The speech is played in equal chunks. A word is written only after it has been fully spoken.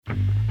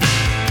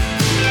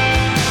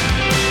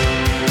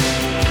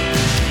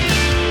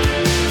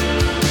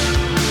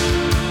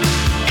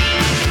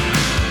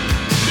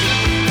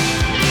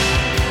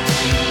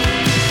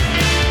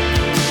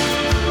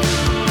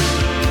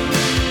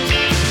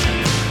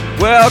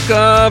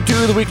Welcome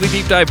to the Weekly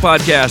Deep Dive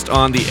Podcast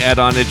on the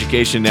Add-On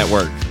Education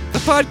Network, the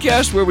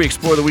podcast where we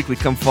explore the weekly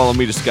Come Follow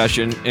Me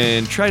discussion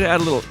and try to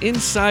add a little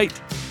insight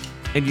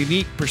and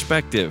unique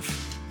perspective.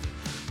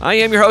 I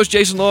am your host,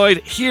 Jason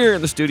Lloyd, here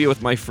in the studio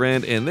with my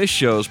friend and this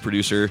show's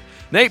producer,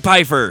 Nate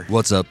Pfeiffer.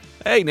 What's up?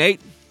 Hey,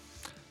 Nate.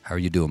 How are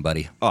you doing,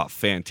 buddy? Oh,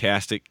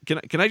 fantastic.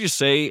 Can I just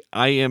say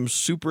I am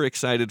super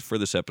excited for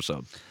this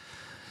episode.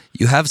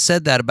 You have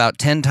said that about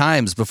 10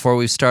 times before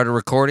we started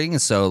recording,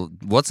 so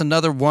what's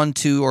another 1,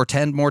 2, or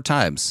 10 more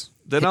times?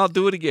 Then I'll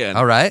do it again.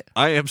 All right.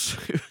 I am.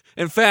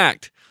 In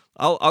fact,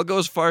 I'll go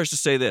as far as to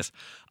say this.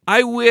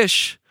 I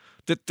wish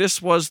that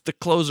this was the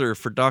closer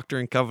for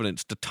Doctrine and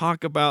Covenants, to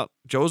talk about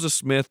Joseph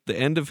Smith, the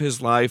end of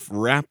his life,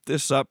 wrap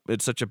this up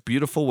in such a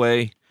beautiful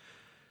way.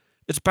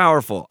 It's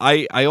powerful.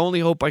 I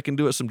only hope I can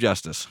do it some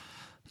justice.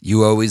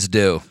 You always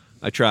do.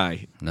 I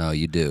try. No,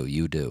 you do.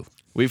 You do.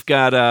 We've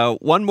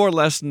got one more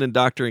lesson in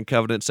Doctrine and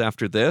Covenants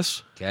after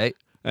this. Okay.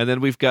 And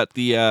then we've got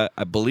the,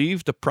 I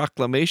believe, the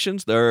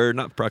proclamations. They're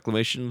not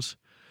proclamations.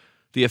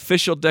 The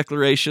official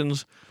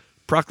declarations,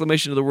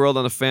 proclamation of the world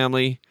on the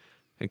family,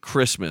 and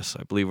Christmas,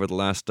 I believe, are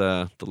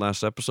the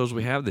last episodes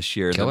we have this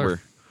year. And then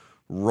we're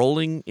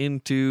rolling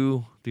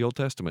into the Old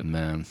Testament.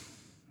 Man,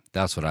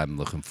 that's what I'm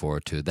looking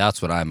forward to.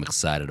 That's what I'm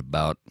excited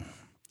about.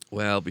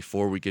 Well,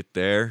 before we get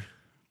there,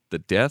 the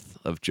death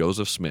of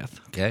Joseph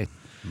Smith. Okay,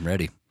 I'm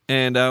ready.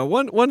 And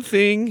one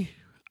thing,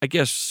 I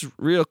guess,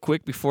 real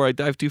quick before I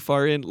dive too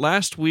far in,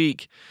 last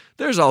week,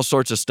 there's all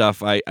sorts of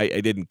stuff I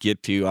didn't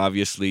get to.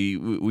 Obviously,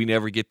 we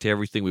never get to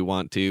everything we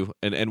want to.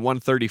 And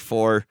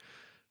 134,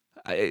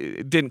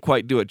 I didn't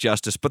quite do it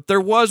justice. But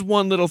there was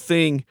one little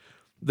thing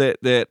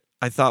that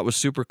I thought was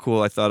super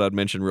cool I thought I'd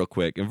mention real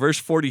quick. In verse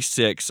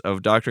 46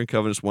 of Doctrine and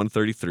Covenants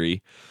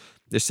 133,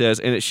 it says,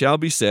 "And it shall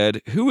be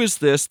said, Who is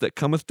this that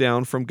cometh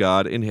down from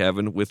God in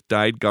heaven with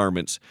dyed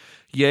garments?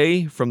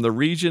 Yea, from the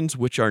regions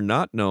which are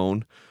not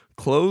known,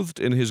 clothed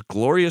in his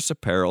glorious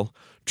apparel,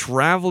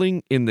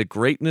 traveling in the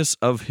greatness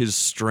of his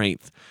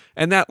strength."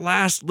 And that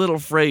last little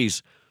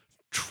phrase,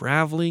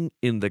 traveling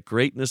in the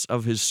greatness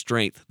of his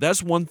strength.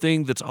 That's one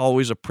thing that's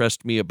always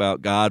impressed me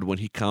about God when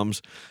he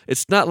comes.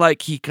 It's not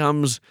like he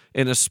comes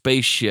in a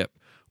spaceship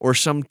or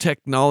some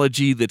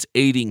technology that's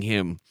aiding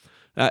him.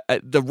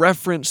 The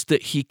reference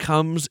that he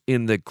comes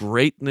in the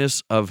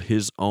greatness of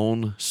his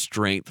own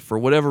strength, for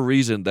whatever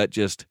reason, that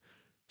just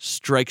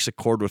strikes a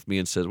chord with me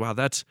and says, wow,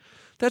 that's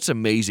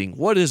amazing.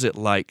 What is it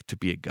like to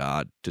be a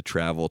God, to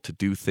travel, to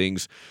do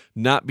things,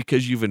 not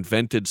because you've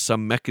invented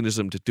some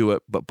mechanism to do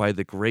it, but by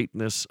the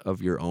greatness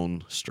of your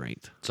own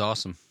strength? It's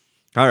awesome.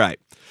 All right.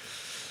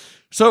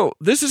 So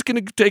this is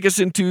going to take us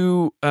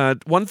into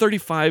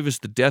 135 is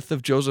the death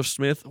of Joseph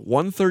Smith.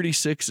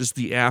 136 is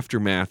the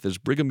aftermath as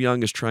Brigham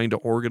Young is trying to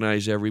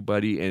organize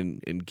everybody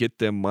and get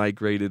them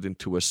migrated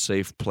into a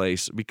safe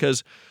place.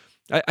 Because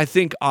I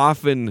think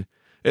often,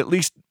 at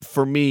least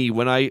for me,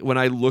 when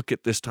I look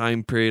at this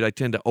time period, I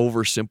tend to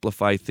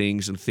oversimplify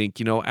things and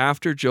think,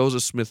 after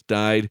Joseph Smith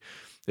died,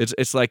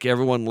 it's like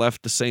everyone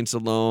left the saints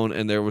alone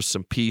and there was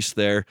some peace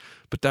there.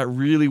 But that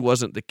really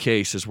wasn't the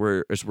case, as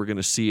we're going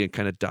to see and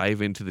kind of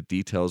dive into the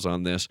details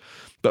on this.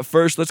 But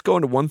first, let's go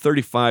into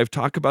 135,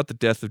 talk about the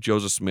death of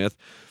Joseph Smith.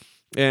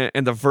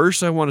 And the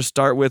verse I want to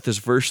start with is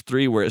verse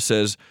 3, where it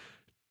says,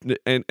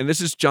 and this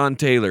is John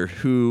Taylor,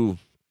 who,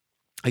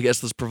 I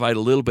guess let's provide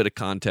a little bit of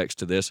context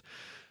to this.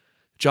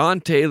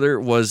 John Taylor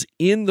was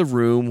in the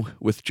room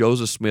with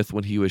Joseph Smith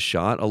when he was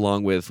shot,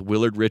 along with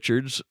Willard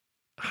Richards,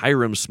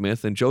 Hyrum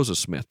Smith, and Joseph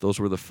Smith. Those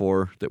were the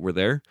four that were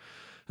there.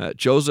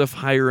 Joseph,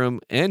 Hyrum,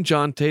 and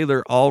John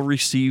Taylor all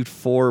received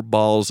 4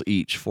 bullets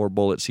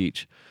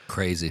each.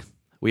 Crazy.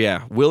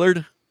 Yeah,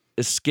 Willard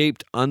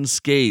escaped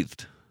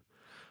unscathed,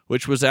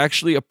 which was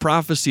actually a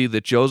prophecy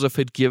that Joseph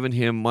had given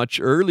him much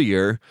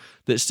earlier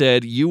that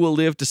said, you will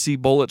live to see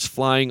bullets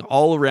flying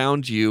all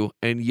around you,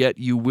 and yet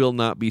you will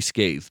not be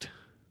scathed.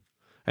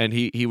 And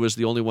he was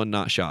the only one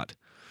not shot.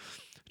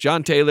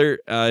 John Taylor,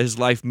 his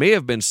life may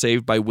have been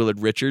saved by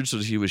Willard Richards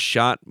as he was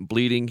shot,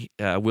 bleeding.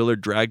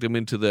 Willard dragged him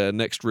into the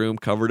next room,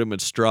 covered him in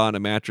straw and a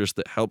mattress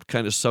that helped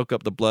kind of soak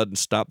up the blood and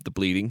stop the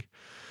bleeding.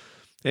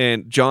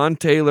 And John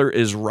Taylor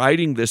is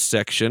writing this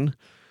section,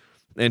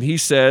 and he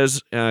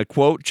says,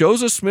 quote,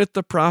 "Joseph Smith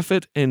the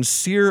prophet and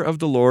seer of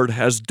the Lord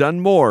has done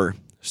more,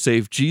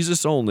 save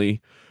Jesus only,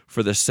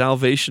 for the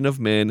salvation of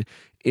men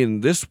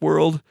in this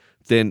world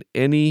than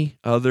any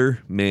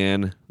other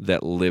man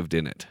that lived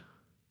in it."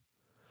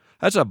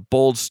 That's a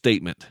bold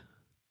statement.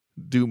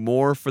 Do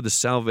more for the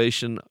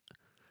salvation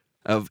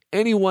of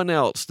anyone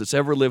else that's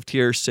ever lived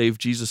here, save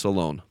Jesus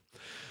alone.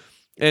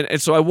 And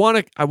so I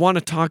want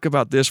to talk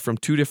about this from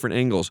 2 different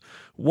angles.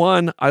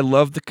 One, I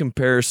love the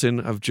comparison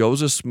of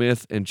Joseph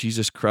Smith and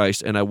Jesus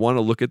Christ, and I want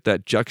to look at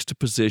that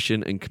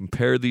juxtaposition and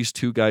compare these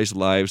 2 guys'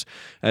 lives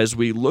as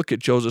we look at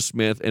Joseph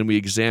Smith and we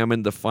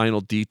examine the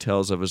final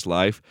details of his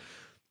life.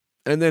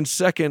 And then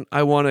second,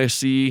 I want to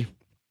see,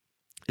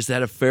 is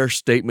that a fair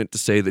statement to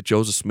say that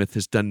Joseph Smith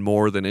has done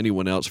more than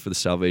anyone else for the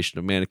salvation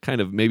of man? And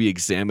kind of maybe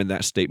examine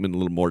that statement a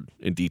little more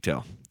in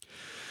detail.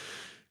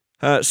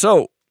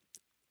 So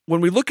when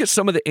we look at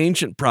some of the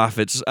ancient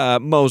prophets,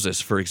 Moses,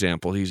 for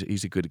example,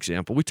 he's a good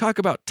example. We talk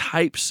about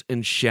types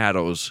and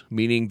shadows,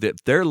 meaning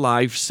that their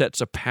life sets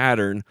a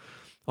pattern,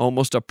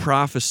 almost a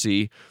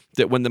prophecy,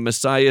 that when the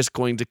Messiah is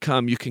going to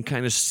come, you can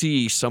kind of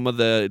see some of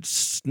the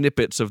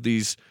snippets of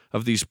these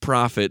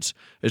prophets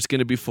is going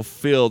to be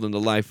fulfilled in the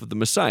life of the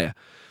Messiah.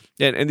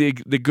 And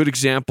the good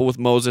example with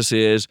Moses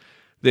is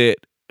that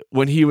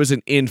when he was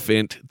an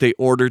infant, they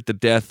ordered the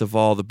death of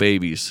all the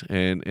babies,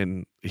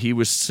 and he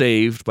was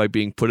saved by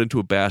being put into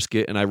a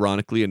basket, and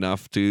ironically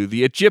enough, to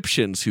the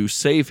Egyptians who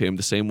save him,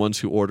 the same ones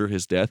who order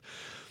his death.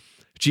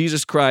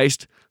 Jesus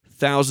Christ,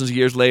 thousands of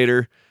years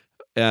later,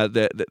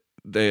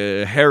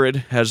 the Herod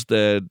has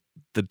the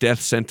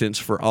death sentence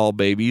for all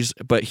babies,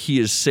 but he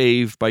is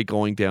saved by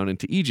going down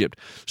into Egypt.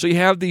 So you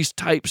have these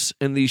types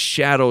and these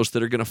shadows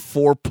that are going to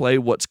foreplay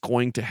what's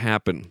going to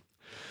happen.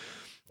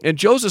 And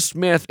Joseph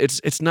Smith,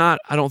 it's not,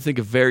 I don't think,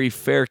 a very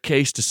fair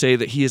case to say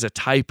that he is a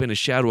type and a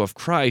shadow of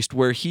Christ,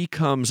 where he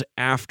comes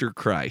after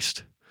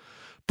Christ.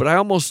 But I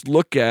almost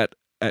look at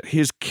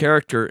his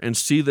character and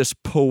see this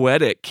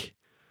poetic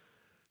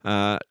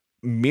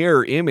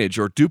mirror image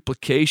or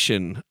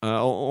duplication,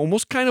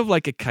 almost kind of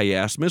like a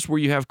chiasmus, where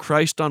you have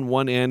Christ on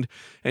one end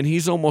and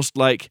he's almost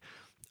like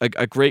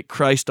a great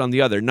Christ on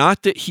the other.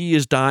 Not that he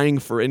is dying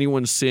for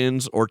anyone's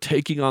sins or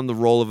taking on the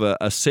role of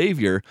a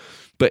savior,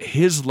 but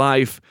his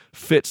life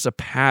fits a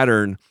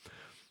pattern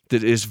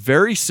that is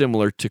very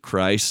similar to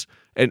Christ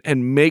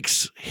and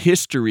makes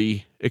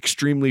history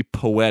extremely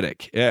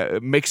poetic.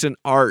 It makes an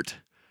art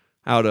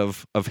out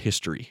of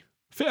history.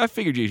 I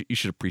figured you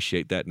should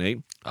appreciate that, Nate.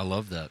 I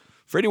love that.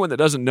 For anyone that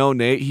doesn't know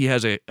Nate, he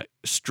has a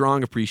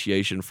strong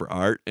appreciation for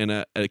art and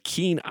a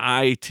keen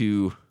eye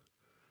to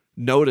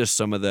notice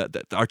some of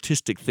the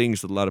artistic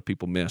things that a lot of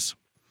people miss.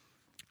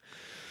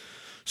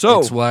 So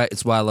it's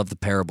why I love the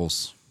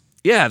parables.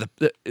 Yeah,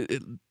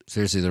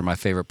 Seriously, they're my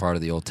favorite part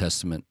of the Old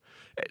Testament.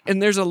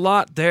 And there's a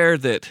lot there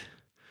that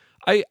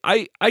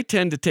I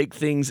tend to take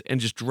things and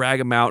just drag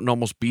them out and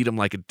almost beat them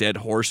like a dead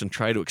horse and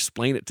try to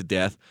explain it to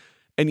death.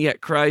 And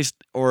yet Christ,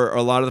 or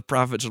a lot of the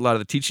prophets, or a lot of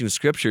the teaching of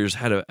scriptures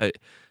had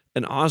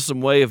an awesome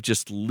way of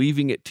just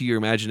leaving it to your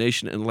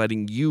imagination and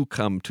letting you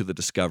come to the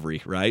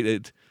discovery,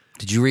 right?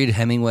 Did you read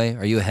Hemingway?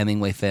 Are you a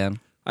Hemingway fan?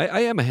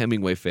 I am a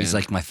Hemingway fan. He's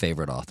like my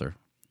favorite author,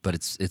 but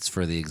it's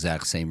for the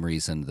exact same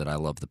reason that I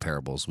love the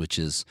parables, which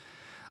is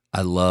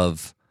I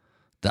love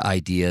the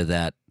idea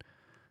that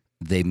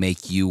they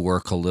make you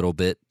work a little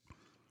bit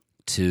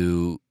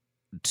to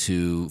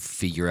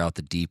figure out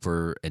the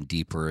deeper and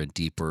deeper and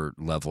deeper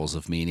levels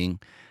of meaning.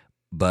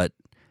 But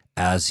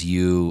as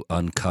you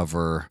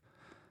uncover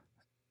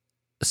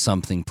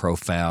something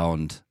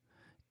profound,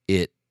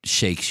 it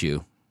shakes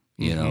you.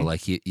 You know,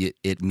 like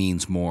it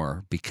means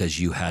more because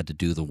you had to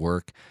do the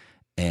work,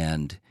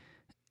 and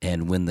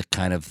when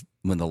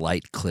the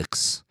light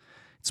clicks,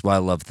 it's why I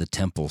love the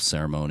temple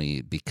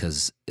ceremony,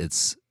 because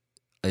it's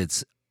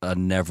a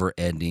never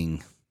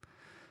ending.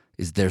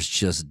 There's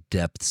just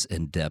depths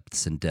and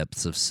depths and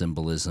depths of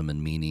symbolism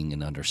and meaning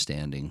and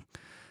understanding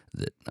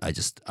that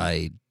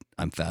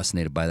I'm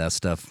fascinated by that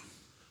stuff.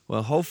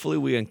 Well, hopefully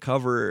we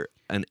uncover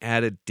an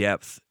added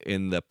depth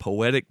in the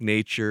poetic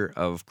nature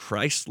of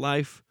Christ's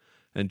life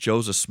and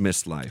Joseph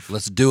Smith's life.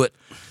 Let's do it.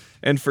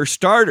 And for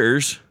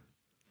starters,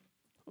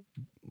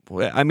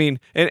 I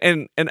mean,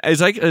 and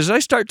as I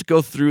start to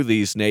go through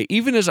these, Nate,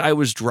 even as I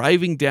was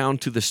driving down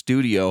to the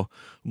studio,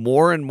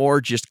 more and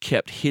more just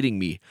kept hitting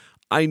me.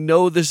 I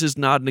know this is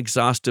not an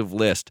exhaustive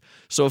list,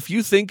 so if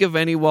you think of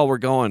any while we're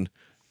going,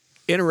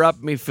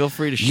 interrupt me. Feel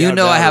free to shout out. You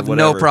know I have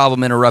no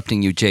problem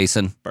interrupting you,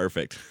 Jason.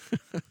 Perfect.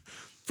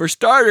 For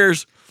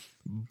starters,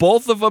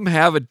 both of them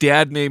have a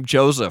dad named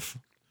Joseph.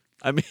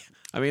 I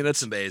mean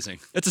that's amazing.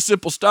 It's a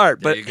simple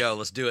start, There you go.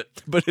 Let's do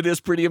it. But it is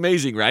pretty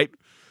amazing, right?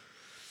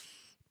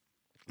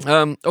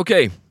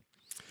 Okay.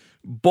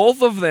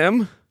 Both of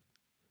them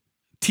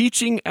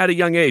teaching at a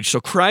young age. So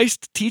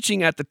Christ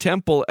teaching at the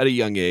temple at a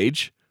young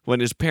age, when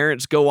his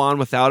parents go on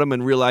without him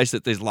and realize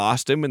that they've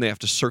lost him and they have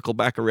to circle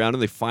back around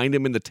and they find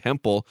him in the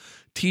temple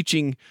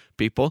teaching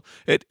people.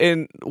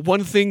 And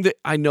one thing that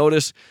I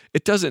notice,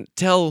 it doesn't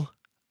tell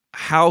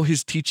how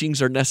his teachings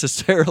are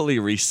necessarily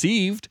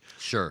received.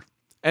 Sure.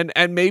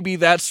 And maybe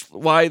that's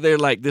why they're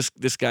like,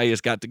 this guy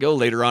has got to go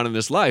later on in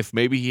his life.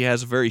 Maybe he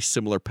has a very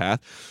similar path.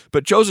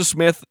 But Joseph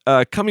Smith,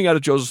 coming out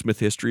of Joseph Smith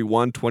history,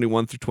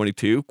 1:21 through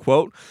 22,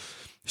 quote,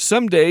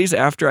 "Some days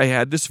after I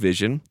had this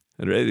vision,"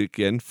 and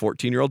again,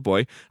 14-year-old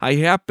boy, "I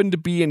happened to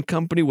be in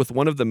company with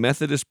one of the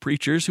Methodist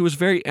preachers who was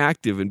very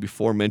active in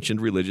before-mentioned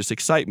religious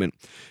excitement,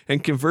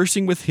 and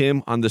conversing with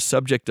him on the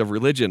subject of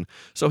religion."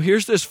 So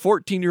here's this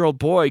 14-year-old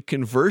boy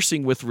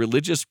conversing with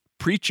religious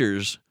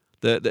preachers,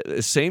 the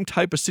same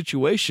type of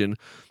situation,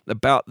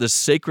 about the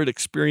sacred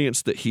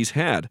experience that he's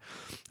had.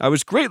 "I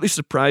was greatly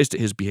surprised at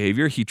his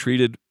behavior. He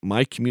treated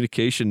my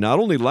communication not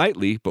only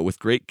lightly, but with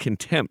great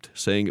contempt,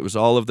 saying it was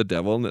all of the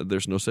devil and that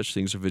there's no such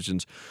things as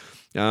visions."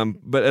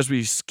 But as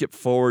we skip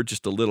forward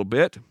just a little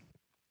bit,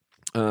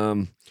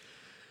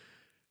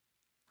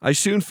 I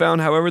soon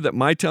found, however, that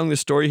my telling the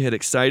story had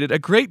excited a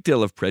great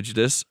deal of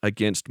prejudice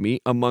against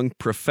me among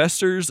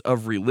professors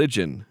of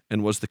religion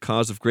and was the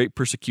cause of great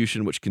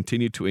persecution which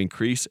continued to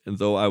increase, and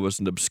though I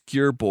was an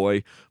obscure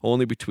boy,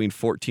 only between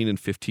 14 and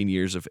 15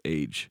 years of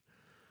age.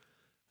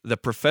 The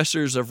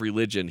professors of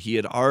religion, he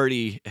had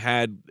already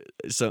had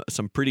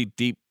some pretty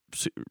deep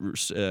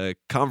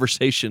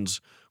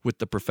conversations with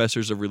the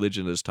professors of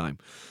religion at his time.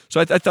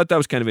 So I thought that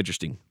was kind of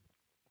interesting.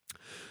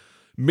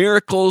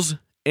 Miracles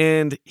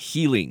and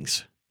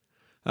healings.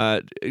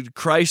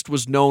 Christ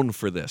was known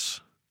for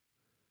this,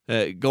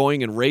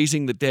 going and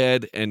raising the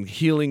dead and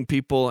healing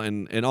people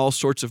and all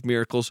sorts of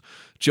miracles.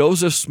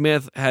 Joseph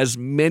Smith has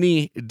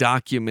many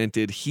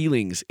documented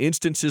healings,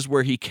 instances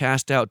where he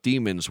cast out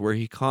demons, where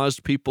he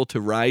caused people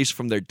to rise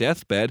from their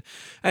deathbed,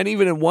 and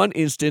even in one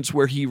instance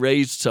where he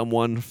raised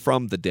someone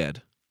from the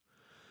dead.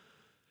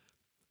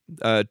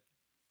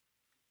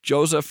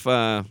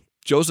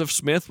 Joseph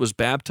Smith was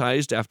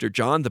baptized after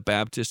John the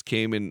Baptist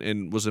came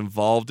and was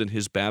involved in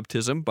his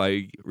baptism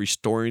by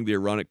restoring the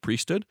Aaronic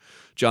priesthood.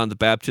 John the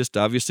Baptist,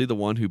 obviously the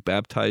one who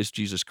baptized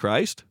Jesus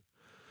Christ.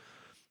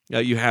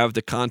 You have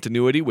the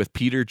continuity with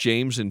Peter,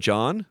 James, and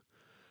John.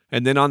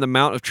 And then on the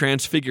Mount of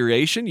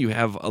Transfiguration, you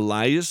have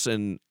Elias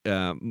and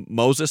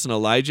Moses and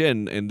Elijah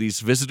and these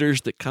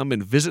visitors that come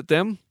and visit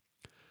them.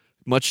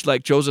 Much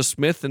like Joseph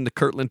Smith in the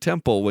Kirtland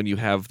Temple, when you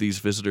have these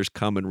visitors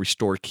come and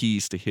restore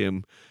keys to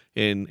him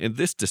in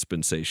this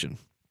dispensation.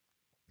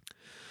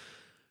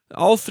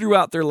 All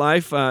throughout their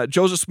life,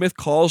 Joseph Smith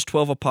calls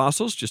 12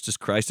 apostles, just as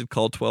Christ had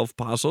called 12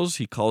 apostles.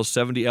 He calls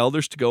 70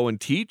 elders to go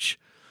and teach.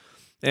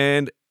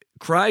 And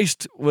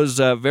Christ was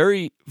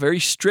very, very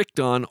strict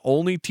on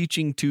only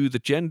teaching to the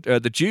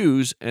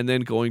Jews and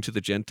then going to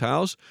the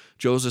Gentiles.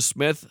 Joseph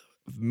Smith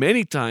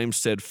many times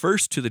said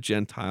first to the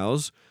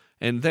Gentiles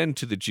and then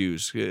to the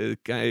Jews.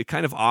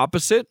 Kind of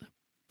opposite,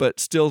 but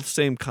still the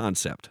same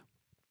concept.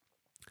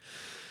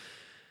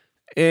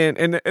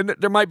 And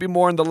there might be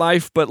more in the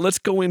life, but let's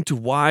go into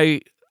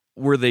why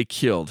were they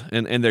killed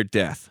and their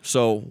death.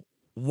 So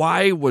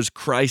why was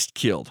Christ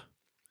killed?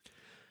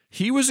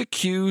 He was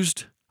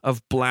accused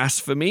of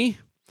blasphemy,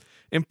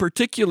 in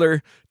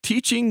particular,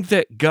 teaching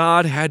that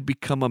God had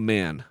become a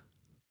man.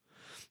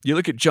 You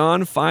look at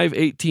John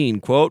 5:18,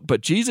 quote,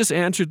 "But Jesus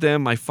answered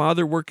them, My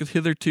Father worketh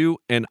hitherto,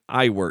 and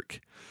I work.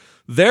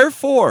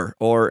 Therefore,"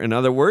 or in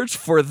other words,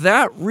 for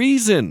that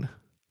reason,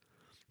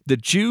 the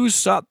Jews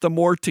sought the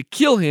more to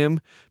kill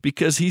him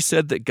because he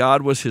said that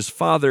God was his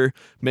Father,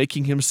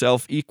 making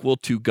himself equal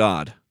to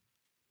God.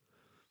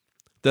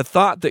 The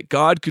thought that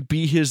God could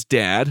be his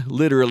dad,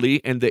 literally,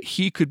 and that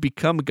he could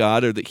become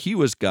God or that he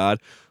was God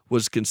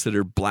was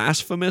considered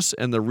blasphemous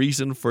and the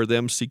reason for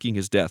them seeking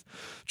his death.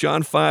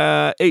 John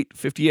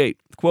 8:58,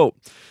 quote,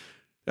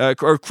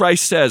 or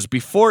Christ says,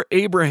 "Before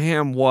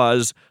Abraham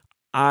was,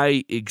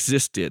 I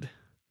existed."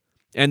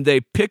 And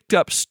they picked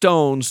up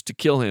stones to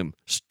kill him.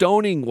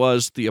 Stoning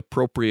was the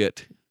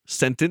appropriate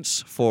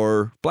sentence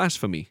for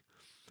blasphemy.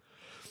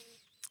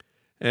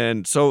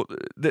 And so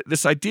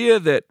this idea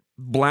that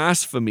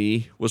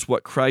blasphemy was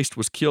what Christ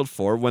was killed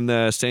for, when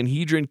the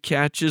Sanhedrin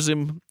catches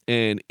him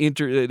and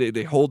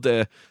they hold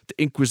the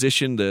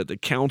Inquisition, the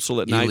council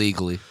at night.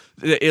 Illegally.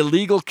 The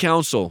illegal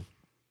council.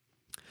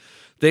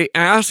 They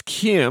ask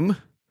him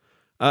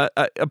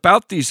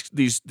about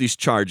these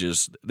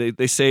charges.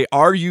 They say,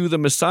 "Are you the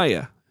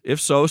Messiah? If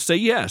so, say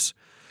yes."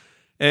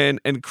 And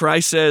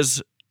Christ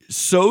says,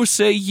 "So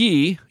say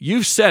ye,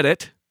 you've said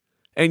it,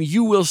 and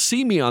you will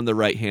see me on the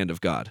right hand of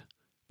God."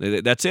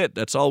 That's it.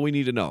 That's all we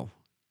need to know.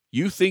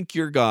 You think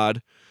you're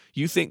God.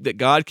 You think that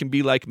God can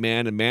be like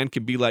man and man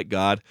can be like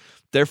God.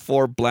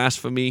 Therefore,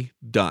 blasphemy,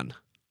 done.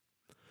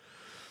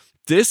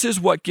 This is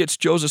what gets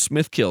Joseph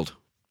Smith killed.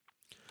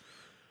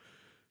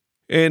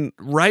 And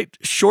right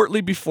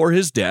shortly before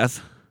his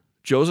death,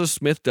 Joseph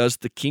Smith does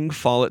the King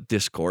Follett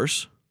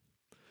Discourse.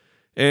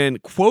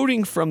 And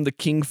quoting from the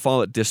King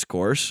Follett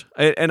Discourse,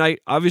 and I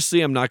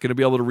obviously I'm not going to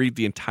be able to read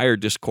the entire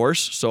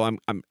discourse, so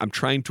I'm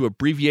trying to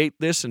abbreviate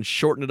this and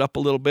shorten it up a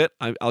little bit.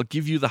 I'll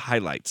give you the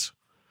highlights.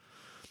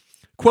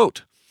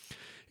 Quote,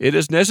 "It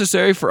is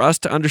necessary for us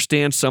to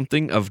understand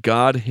something of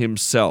God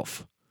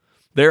himself.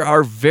 There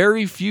are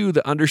very few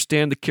that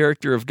understand the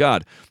character of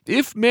God.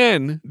 If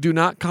men do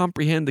not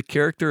comprehend the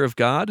character of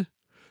God,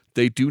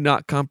 they do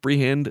not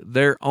comprehend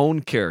their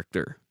own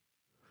character.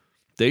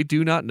 They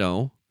do not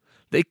know.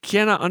 They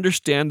cannot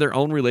understand their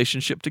own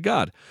relationship to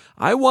God.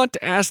 I want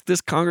to ask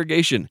this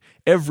congregation,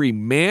 every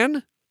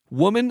man,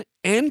 woman,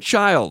 and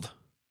child,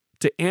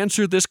 to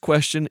answer this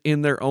question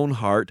in their own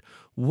heart.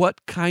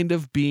 What kind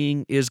of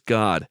being is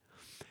God?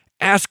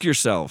 Ask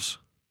yourselves.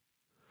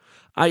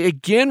 I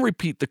again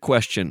repeat the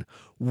question,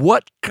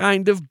 what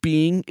kind of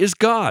being is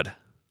God?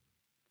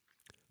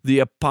 The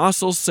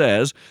apostle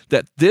says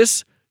that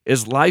this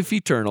is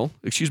eternal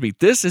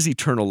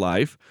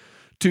life,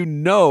 to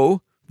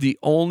know the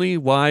only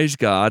wise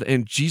God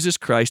and Jesus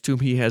Christ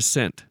whom he has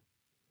sent.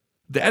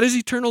 That is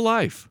eternal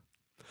life.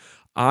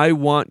 I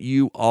want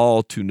you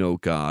all to know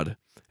God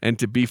and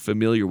to be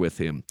familiar with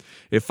him.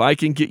 If I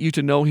can get you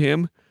to know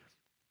him,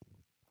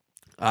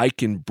 I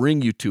can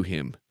bring you to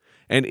him.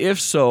 And if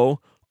so,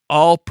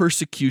 all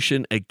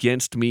persecution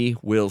against me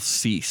will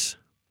cease.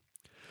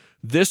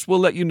 This will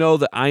let you know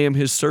that I am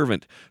his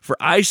servant, for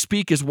I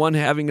speak as one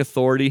having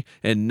authority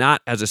and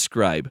not as a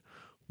scribe.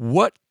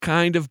 What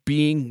kind of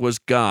being was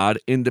God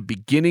in the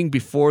beginning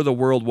before the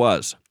world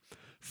was?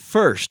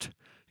 First,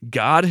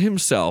 God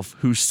himself,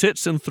 who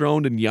sits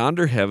enthroned in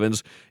yonder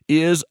heavens,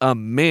 is a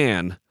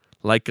man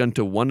like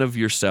unto one of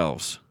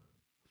yourselves.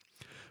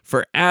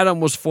 For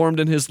Adam was formed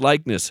in his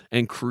likeness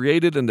and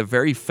created in the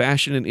very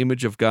fashion and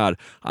image of God.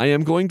 I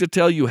am going to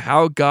tell you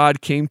how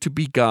God came to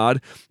be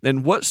God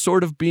and what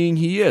sort of being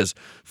he is.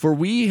 For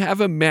we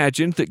have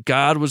imagined that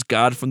God was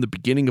God from the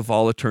beginning of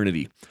all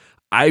eternity.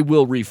 I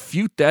will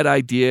refute that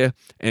idea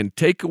and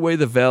take away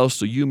the veil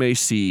so you may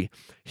see.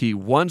 He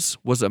once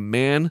was a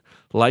man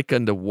like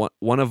unto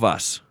one of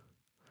us.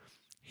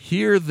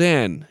 Here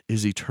then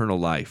is eternal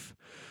life,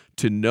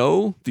 to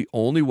know the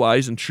only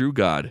wise and true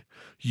God.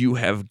 You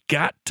have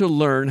got to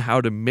learn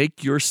how to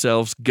make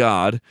yourselves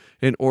God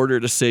in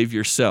order to save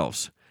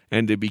yourselves,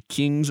 and to be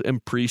kings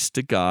and priests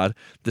to God,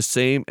 the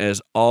same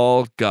as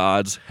all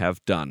gods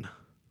have done.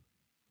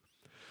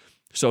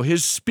 So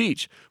his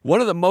speech,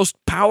 one of the most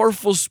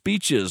powerful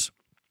speeches,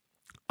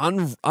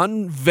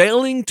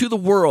 unveiling to the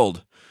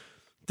world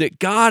that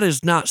God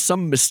is not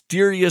some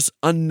mysterious,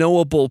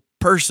 unknowable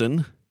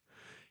person.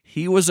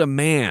 He was a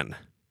man.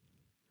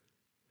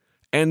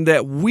 And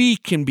that we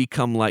can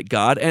become like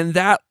God, and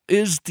that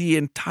is the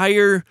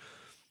entire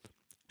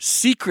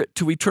secret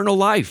to eternal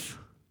life.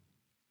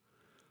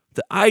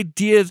 The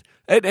idea,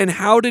 and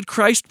how did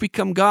Christ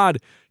become God?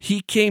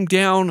 He came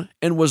down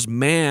and was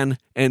man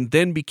and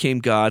then became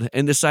God.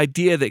 And this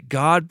idea that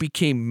God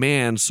became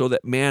man so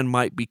that man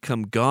might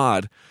become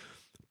God,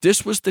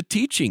 this was the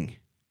teaching.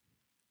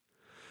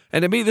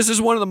 And to me, this is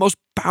one of the most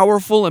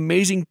powerful,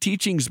 amazing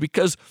teachings,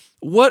 because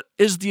what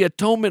is the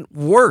atonement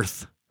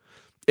worth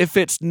if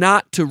it's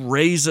not to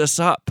raise us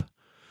up?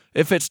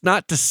 If it's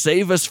not to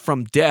save us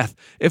from death,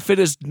 if it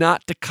is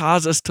not to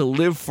cause us to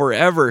live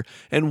forever,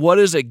 and what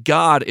is a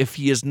God if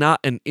he is not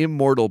an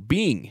immortal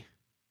being?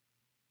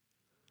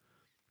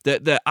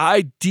 The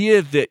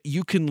idea that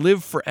you can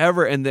live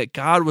forever and that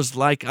God was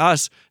like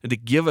us and to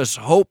give us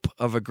hope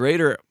of a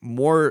greater,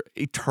 more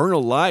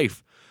eternal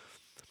life.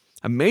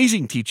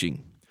 Amazing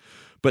teaching.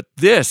 But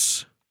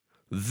this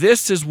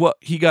is what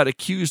he got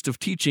accused of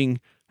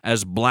teaching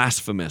as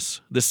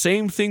blasphemous. The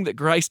same thing that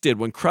Christ did.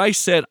 When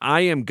Christ said,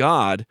 I am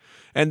God,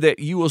 and that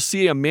you will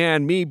see a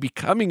man, me,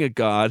 becoming a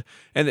God,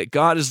 and that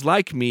God is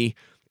like me,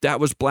 that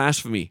was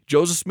blasphemy.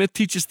 Joseph Smith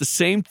teaches the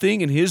same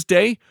thing in his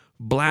day,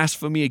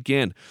 blasphemy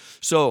again.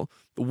 So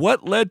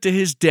what led to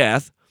his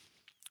death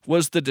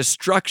was the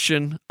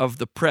destruction of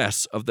the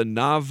press of the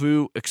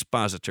Nauvoo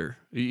Expositor.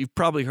 You've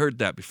probably heard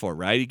that before,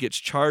 right? He gets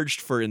charged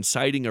for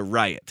inciting a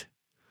riot.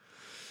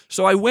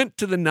 So I went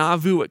to the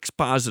Nauvoo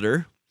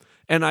Expositor,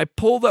 and I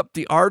pulled up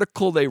the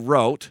article they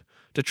wrote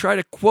to try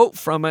to quote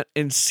from it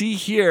and see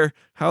here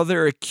how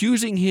they're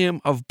accusing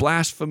him of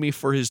blasphemy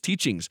for his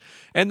teachings.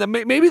 And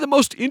maybe the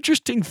most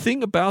interesting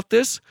thing about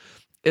this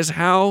is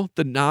how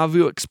the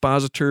Nauvoo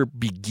Expositor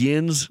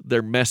begins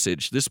their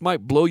message. This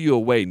might blow you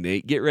away,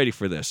 Nate. Get ready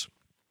for this.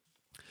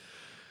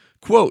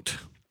 Quote,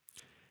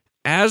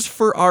 as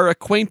for our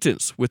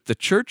acquaintance with the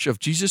Church of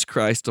Jesus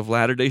Christ of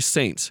Latter-day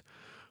Saints,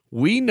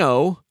 we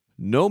know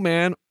no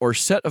man or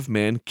set of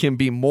men can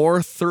be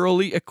more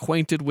thoroughly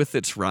acquainted with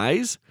its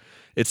rise,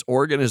 its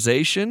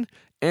organization,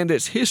 and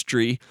its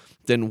history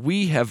than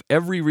we have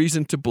every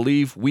reason to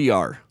believe we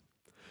are.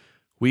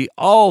 We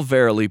all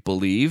verily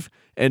believe,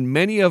 and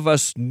many of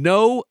us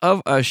know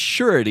of a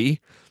surety,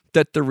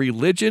 that the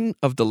religion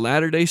of the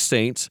Latter-day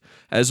Saints,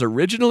 as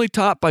originally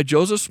taught by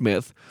Joseph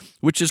Smith,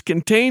 which is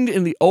contained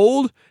in the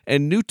Old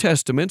and New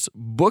Testaments,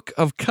 Book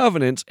of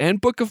Covenants, and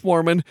Book of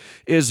Mormon,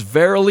 is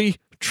verily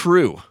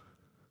true.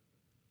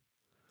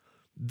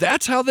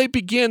 That's how they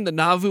begin the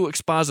Nauvoo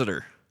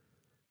Expositor.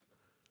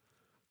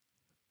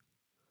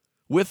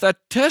 With a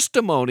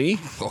testimony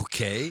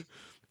Okay.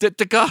 that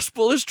the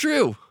gospel is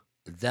true.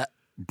 That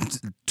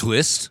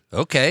twist.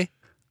 Okay.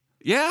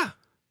 Yeah.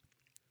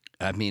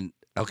 I mean,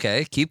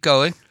 okay, keep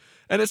going.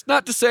 And it's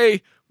not to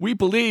say we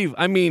believe.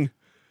 I mean,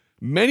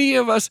 many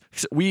of us,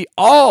 we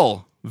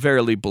all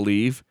verily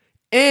believe,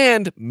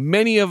 and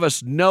many of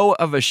us know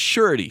of a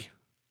surety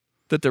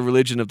that the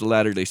religion of the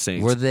Latter-day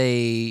Saints. Were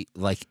they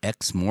like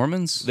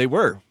ex-Mormons? They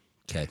were.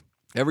 Okay.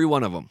 Every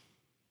one of them.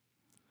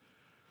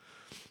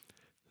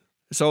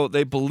 So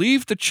they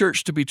believed the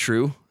church to be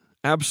true.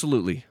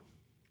 Absolutely.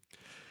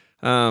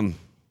 And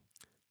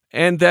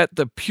that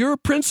the pure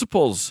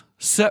principles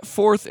set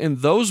forth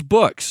in those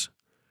books,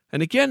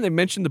 and again, they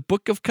mentioned the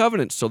Book of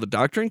Covenants, so the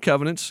Doctrine and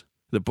Covenants,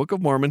 the Book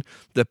of Mormon,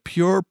 the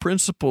pure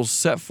principles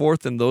set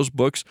forth in those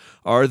books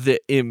are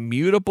the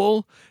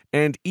immutable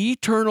and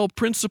eternal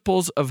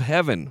principles of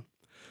heaven,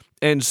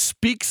 and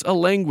speaks a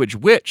language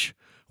which,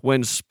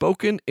 when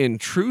spoken in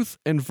truth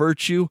and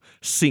virtue,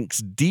 sinks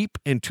deep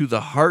into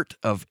the heart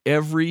of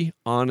every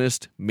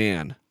honest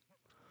man.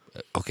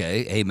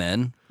 Okay,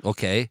 amen.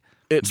 Okay.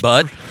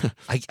 But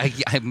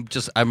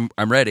I'm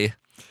ready.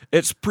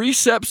 Its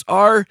precepts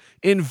are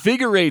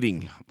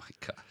invigorating. Oh my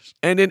gosh.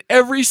 And in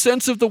every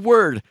sense of the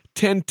word,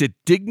 tend to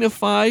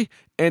dignify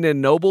and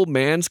ennoble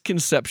man's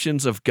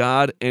conceptions of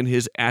God and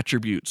his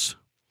attributes.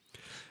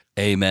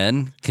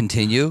 Amen.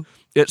 Continue.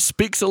 It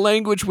speaks a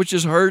language which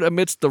is heard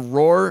amidst the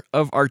roar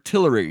of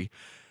artillery,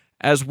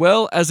 as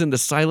well as in the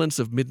silence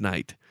of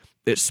midnight.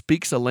 It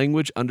speaks a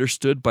language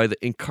understood by the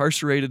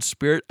incarcerated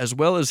spirit, as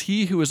well as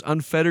he who is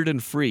unfettered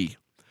and free.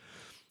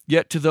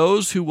 Yet to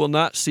those who will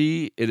not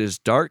see, it is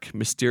dark,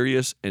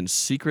 mysterious, and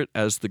secret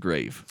as the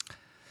grave.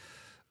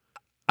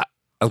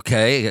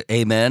 Okay,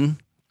 amen.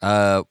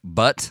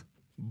 But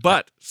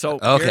so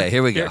okay,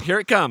 here we go. Here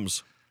it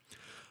comes.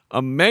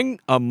 Among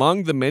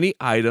the many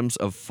items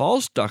of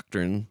false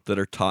doctrine that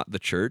are taught the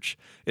church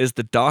is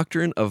the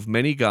doctrine of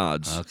many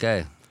gods.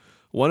 Okay.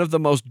 One of the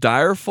most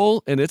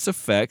direful in its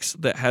effects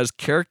that has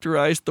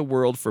characterized the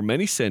world for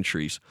many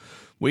centuries.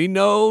 We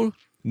know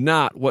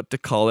not what to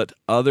call it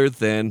other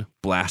than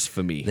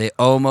blasphemy. They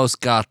almost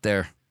got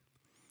there.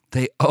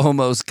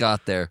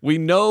 We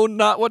know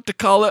not what to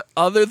call it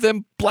other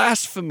than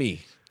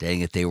blasphemy.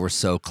 Dang it, they were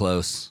so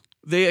close.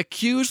 They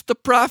accused the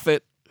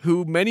prophet,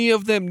 who many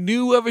of them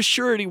knew of a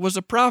surety was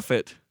a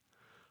prophet,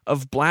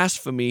 of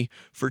blasphemy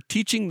for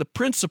teaching the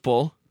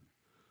principle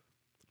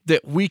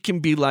that we can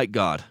be like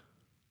God.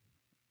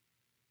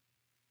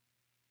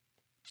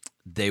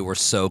 They were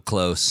so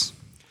close.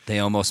 They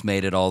almost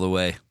made it all the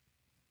way.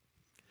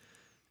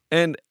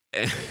 And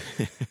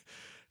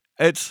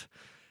it's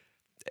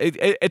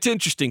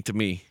interesting to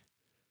me.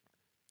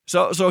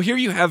 So here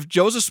you have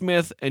Joseph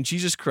Smith and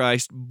Jesus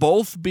Christ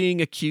both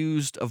being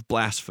accused of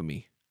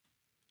blasphemy.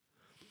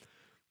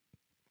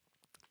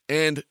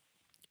 And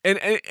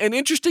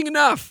interesting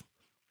enough,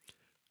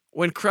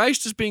 when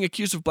Christ is being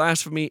accused of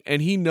blasphemy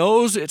and he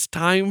knows it's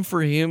time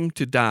for him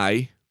to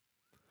die,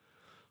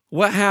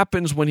 what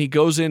happens when he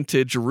goes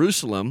into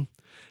Jerusalem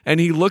and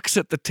he looks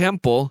at the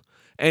temple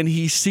and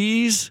he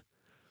sees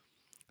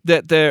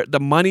that the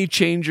money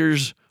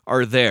changers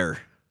are there?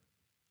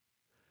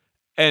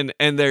 And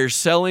they're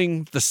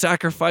selling the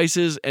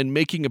sacrifices and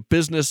making a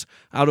business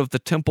out of the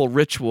temple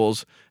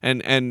rituals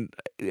and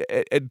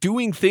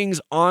doing things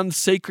on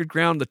sacred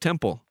ground, the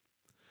temple.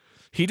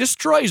 He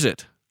destroys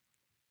it.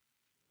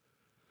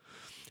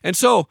 And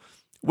so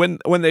when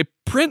they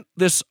print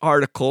this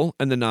article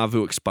in the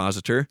Nauvoo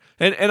Expositor,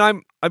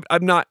 and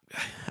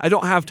I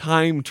don't have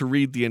time to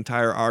read the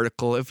entire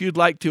article. If you'd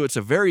like to, it's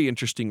a very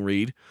interesting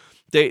read.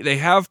 They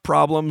have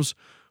problems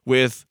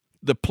with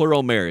the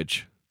plural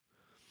marriage.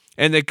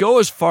 And they go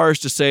as far as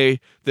to say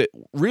that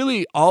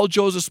really all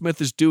Joseph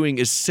Smith is doing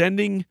is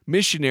sending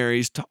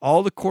missionaries to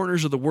all the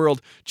corners of the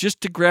world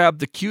just to grab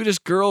the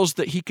cutest girls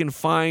that he can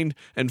find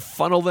and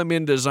funnel them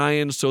into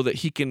Zion so that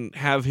he can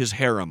have his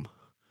harem,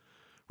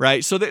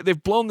 right? So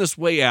they've blown this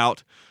way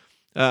out.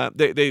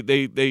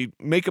 They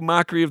make a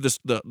mockery of this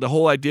the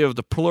whole idea of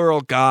the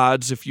plural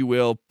gods, if you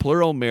will,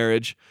 plural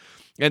marriage.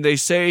 And they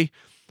say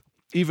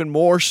even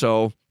more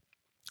so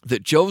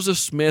that Joseph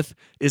Smith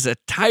is a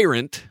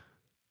tyrant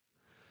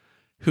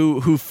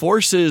who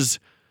forces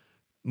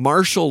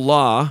martial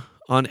law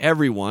on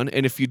everyone,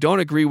 and if you don't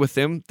agree with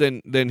him,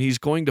 then he's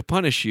going to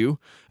punish you,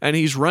 and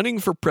he's running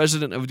for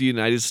president of the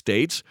United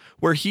States,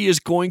 where he is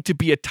going to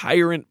be a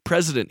tyrant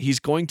president. He's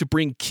going to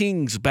bring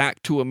kings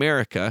back to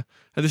America,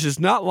 and this is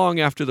not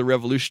long after the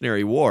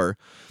Revolutionary War,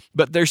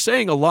 but they're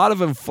saying a lot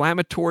of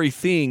inflammatory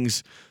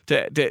things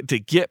to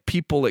get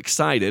people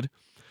excited,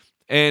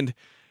 and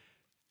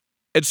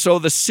so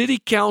the city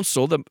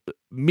council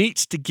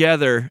meets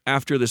together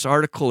after this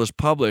article is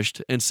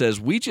published and says,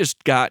 we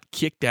just got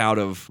kicked out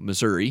of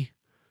Missouri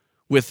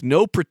with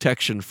no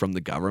protection from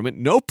the government,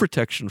 no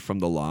protection from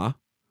the law.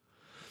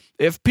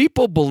 If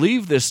people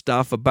believe this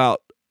stuff about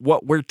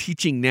what we're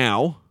teaching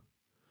now,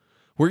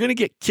 we're going to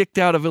get kicked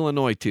out of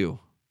Illinois too.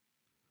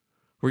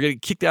 We're going to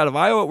get kicked out of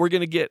Iowa.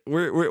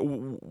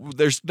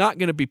 There's not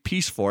going to be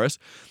peace for us.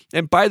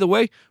 And by the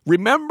way,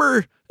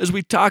 remember, as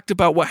we talked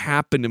about what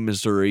happened in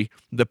Missouri,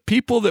 the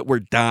people that were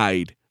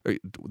the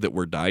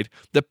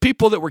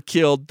people that were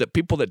killed, the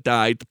people that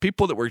died, the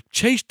people that were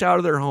chased out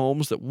of their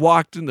homes, that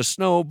walked in the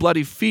snow,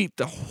 bloody feet,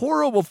 the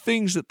horrible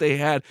things that they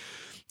had.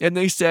 And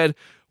they said,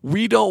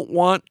 we don't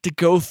want to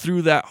go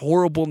through that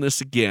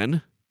horribleness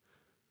again.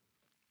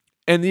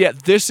 And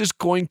yet this is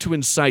going to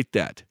incite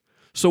that.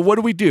 So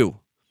what do?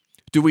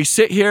 Do we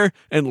sit here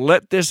and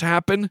let this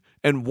happen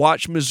and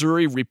watch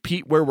Missouri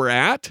repeat where we're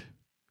at?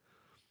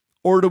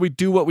 Or do we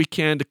do what we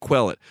can to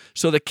quell it?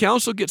 So the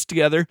council gets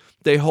together,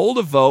 they hold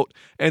a vote,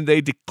 and they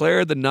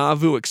declare the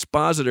Nauvoo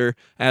Expositor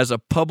as a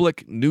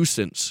public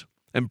nuisance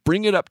and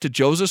bring it up to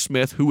Joseph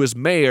Smith, who is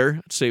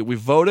mayor, say, we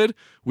voted,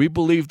 we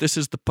believe this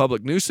is the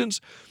public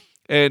nuisance,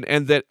 and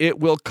that it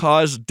will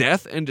cause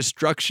death and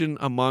destruction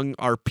among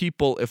our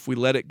people if we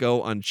let it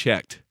go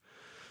unchecked.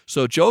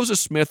 So Joseph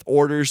Smith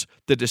orders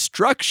the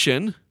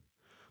destruction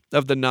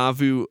of the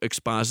Nauvoo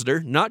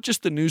Expositor, not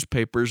just the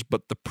newspapers,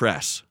 but the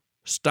press.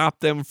 Stop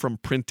them from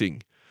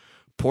printing.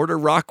 Porter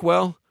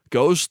Rockwell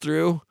goes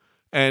through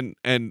and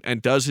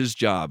does his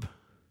job.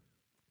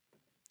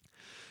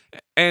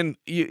 And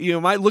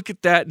you might look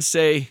at that and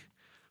say,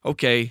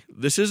 okay,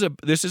 this is a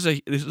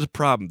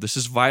problem. This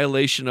is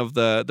violation of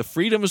the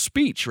freedom of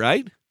speech,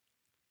 right?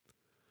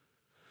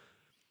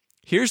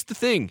 Here's the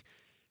thing.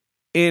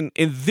 In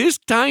this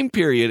time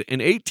period, in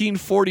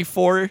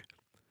 1844,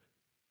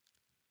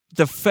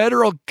 the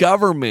federal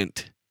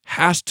government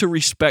has to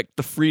respect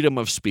the freedom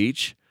of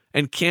speech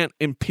and can't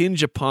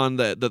impinge upon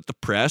the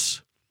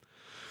press.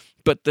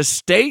 But the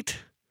state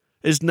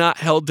is not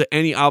held to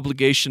any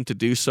obligation to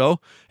do so,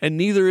 and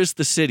neither is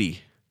the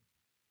city.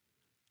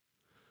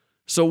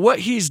 So what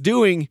he's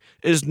doing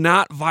is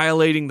not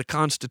violating the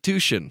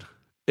Constitution.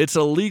 It's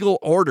a legal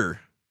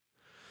order.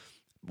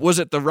 Was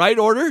it the right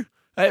order?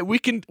 We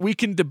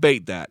can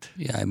debate that.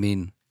 Yeah, I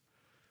mean,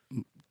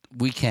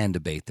 we can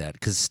debate that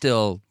because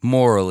still,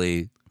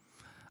 morally,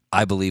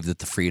 I believe that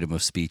the freedom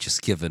of speech is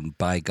given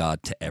by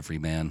God to every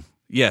man.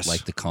 Yes.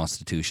 Like the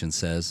Constitution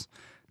says.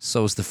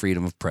 So is the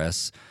freedom of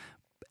press.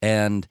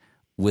 And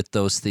with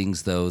those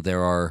things, though,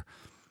 there are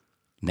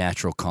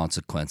natural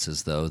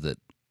consequences, though, that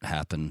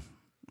happen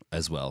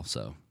as well.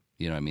 So,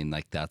 you know what I mean?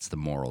 Like, that's the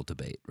moral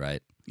debate,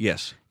 right?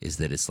 Yes. Is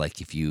that it's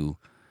like if you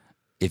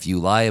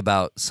lie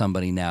about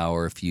somebody now,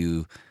 or if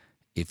you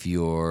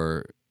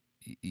can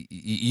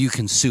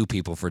sue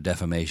people for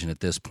defamation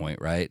at this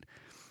point, right?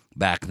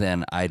 Back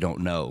then, I don't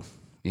know.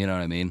 You know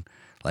what I mean?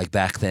 Like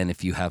back then,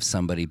 if you have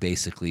somebody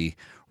basically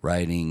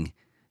writing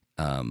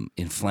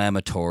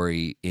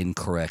inflammatory,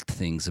 incorrect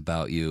things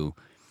about you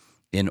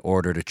in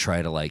order to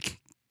try to like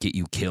get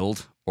you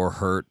killed or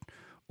hurt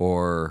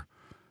or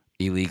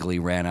illegally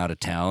ran out of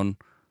town,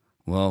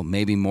 well,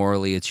 maybe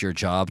morally it's your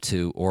job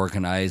to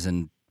organize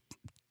and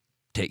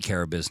take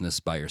care of business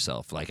by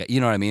yourself. Like, you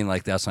know what I mean?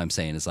 Like, that's what I'm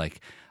saying is like,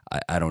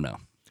 I don't know.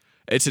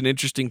 It's an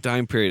interesting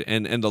time period,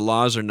 and the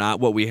laws are not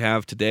what we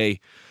have today.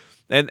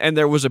 And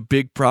there was a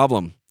big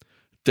problem.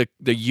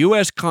 The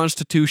U.S.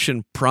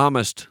 Constitution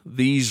promised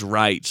these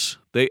rights.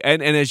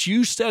 And as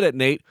you said it,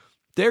 Nate,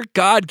 they're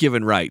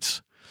God-given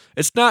rights.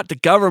 It's not the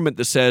government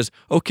that says,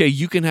 okay,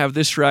 you can have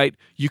this right,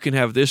 you can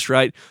have this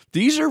right.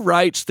 These are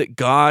rights that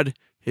God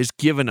has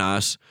given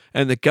us,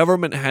 and the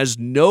government has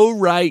no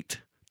right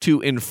to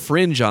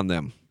infringe on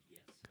them.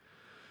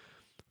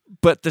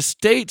 But the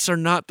states are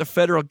not the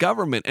federal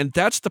government, and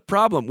that's the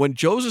problem. When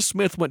Joseph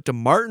Smith went to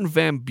Martin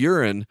Van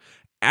Buren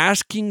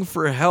asking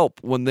for help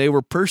when they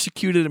were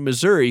persecuted in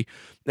Missouri,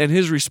 and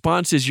his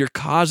response is, your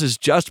cause is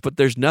just, but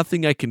there's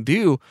nothing I can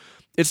do.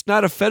 It's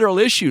not a federal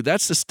issue.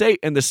 That's the state,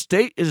 and the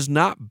state is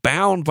not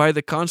bound by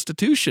the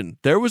Constitution.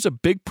 There was a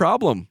big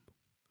problem.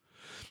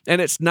 And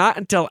it's not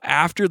until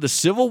after the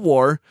Civil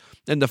War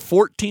and the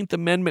 14th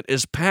Amendment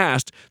is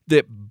passed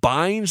that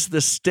binds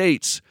the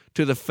states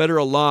to the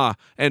federal law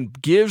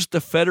and gives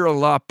the federal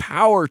law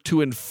power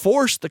to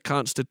enforce the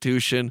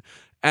Constitution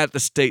at the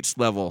state's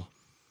level.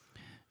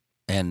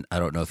 And I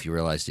don't know if you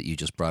realized that you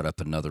just brought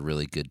up another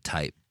really good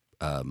type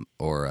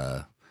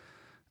or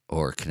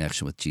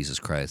connection with Jesus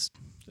Christ.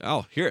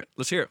 Oh, hear it.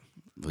 Let's hear it.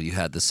 Well, you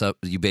had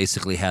you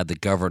basically had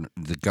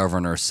the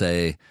governor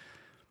say,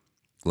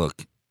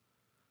 "Look,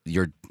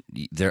 you're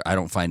there. I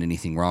don't find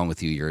anything wrong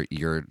with you.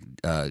 Your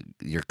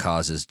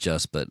cause is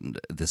just, but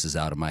this is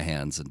out of my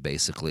hands." And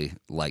basically,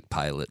 like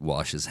Pilate,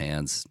 wash his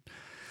hands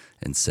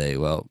and say,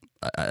 "Well,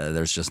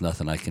 there's just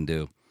nothing I can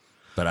do."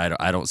 But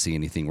I don't see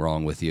anything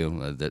wrong with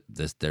you.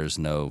 There's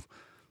no,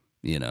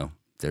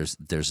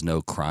 there's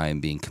no crime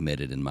being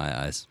committed in my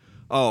eyes.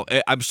 Oh,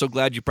 I'm so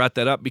glad you brought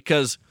that up,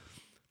 because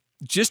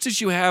just as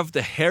you have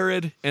the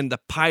Herod and the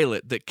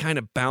Pilate that kind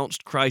of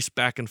bounced Christ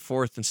back and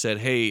forth and said,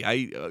 hey,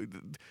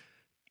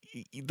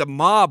 the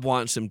mob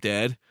wants him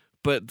dead,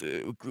 but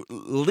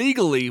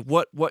legally,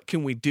 what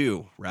can we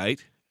do,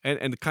 right?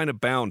 And kind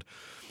of bound.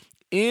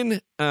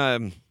 In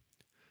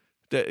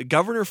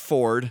Governor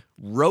Ford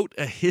wrote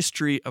a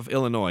history of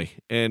Illinois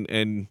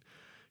and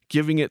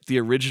giving it the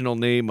original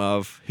name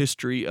of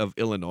History of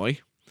Illinois.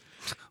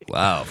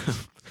 Wow.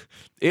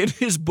 In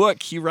his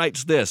book, he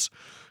writes this,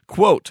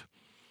 quote,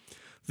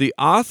 "The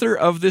author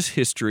of this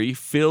history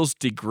feels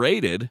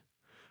degraded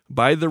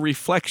by the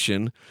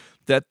reflection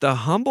that the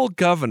humble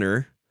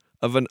governor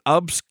of an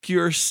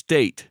obscure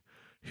state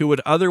who would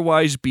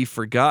otherwise be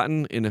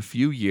forgotten in a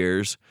few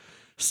years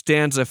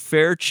stands a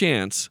fair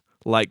chance,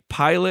 like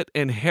Pilate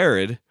and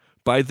Herod,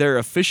 by their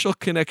official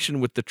connection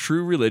with the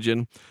true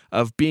religion,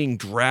 of being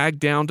dragged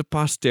down to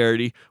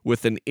posterity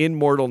with an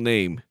immortal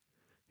name,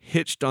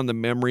 hitched on the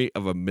memory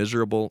of a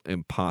miserable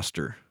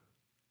impostor."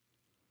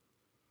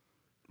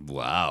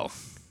 Wow.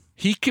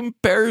 He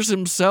compares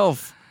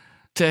himself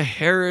to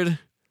Herod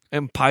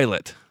and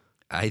Pilate.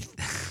 The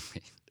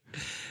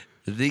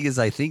thing is,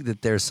 I think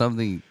that there's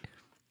something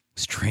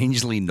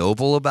strangely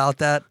noble about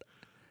that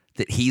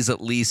he's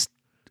at least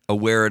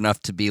aware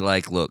enough to be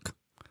like, look,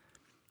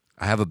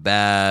 I have a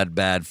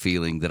bad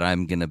feeling that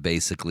I'm going to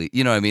basically,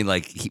 you know what I mean?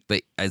 Like,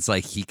 but it's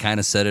like he kind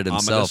of said it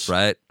himself,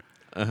 right?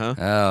 Uh-huh.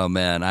 Oh,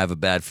 man, I have a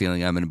bad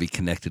feeling I'm going to be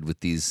connected with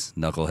these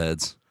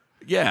knuckleheads.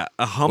 Yeah,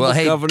 a humble well,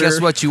 hey, governor.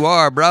 guess what you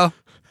are, bro?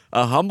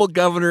 A humble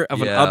governor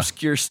of an Yeah.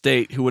 obscure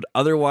state who would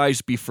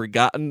otherwise be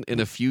forgotten in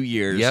a few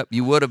years. Yep,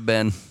 you would have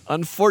been.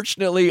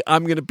 Unfortunately,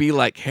 I'm going to be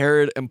like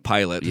Herod and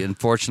Pilate.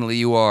 Unfortunately,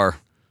 you are.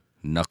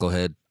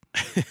 Knucklehead.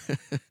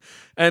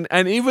 And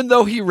even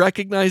though he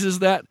recognizes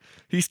that,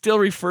 he still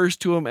refers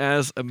to him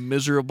as a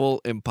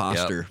miserable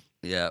imposter.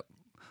 Yep.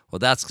 Well,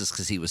 that's just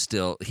because he was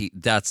still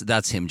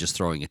that's him just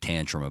throwing a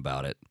tantrum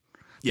about it.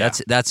 Yeah.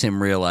 That's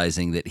him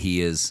realizing that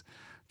he is.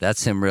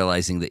 That's him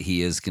realizing that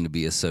he is going to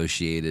be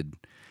associated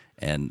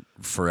and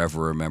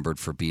forever remembered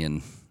for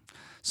being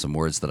some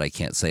words that I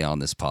can't say on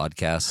this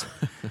podcast.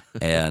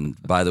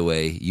 And by the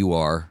way, you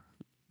are.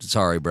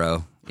 Sorry,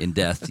 bro. In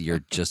death,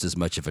 you're just as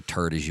much of a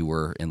turd as you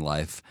were in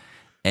life.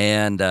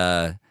 And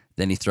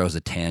then he throws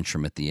a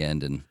tantrum at the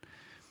end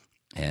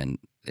and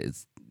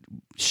is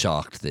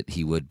shocked that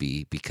he would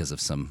be because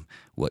of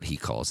what he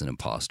calls an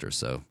imposter.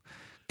 So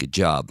good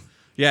job.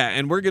 Yeah,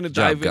 and we're going to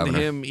dive into Governor.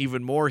 him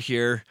even more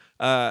here.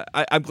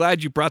 I'm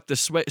glad you brought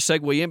this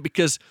segue in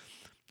because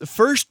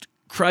first,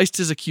 Christ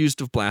is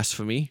accused of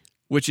blasphemy,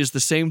 which is the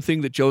same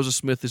thing that Joseph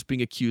Smith is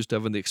being accused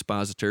of in the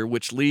Expositor,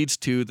 which leads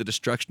to the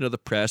destruction of the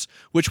press,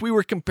 which we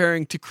were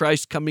comparing to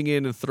Christ coming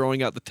in and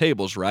throwing out the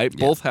tables, right?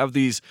 Yeah. Both have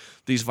these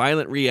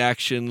violent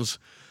reactions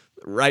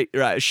right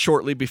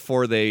shortly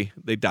before they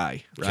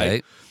die,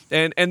 right?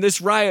 Okay. And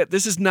this riot,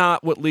 this is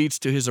not what leads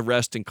to his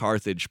arrest in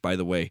Carthage, by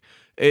the way.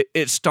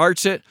 It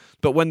starts it,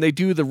 but when they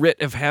do the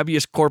writ of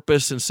habeas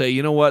corpus and say,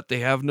 you know what, they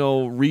have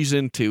no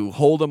reason to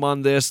hold him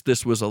on this.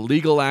 This was a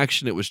legal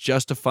action. It was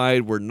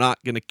justified. We're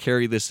not going to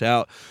carry this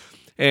out.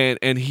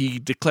 And he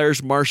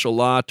declares martial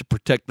law to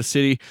protect the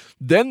city.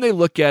 Then they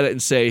look at it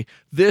and say,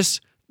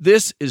 this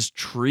is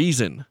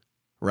treason,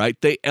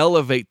 right? They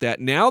elevate that.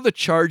 Now the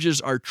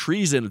charges are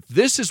treason.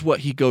 This is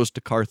what he goes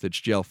to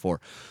Carthage jail for.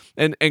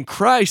 And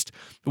Christ,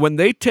 when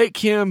they take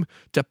him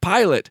to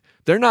Pilate,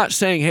 they're not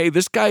saying, hey,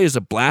 this guy is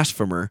a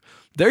blasphemer.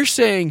 They're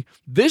saying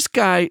this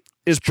guy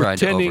is Trying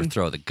pretending to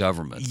overthrow the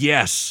government.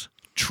 Yes,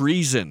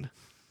 treason.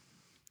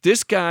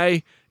 This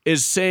guy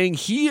is saying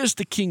he is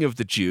the king of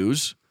the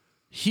Jews.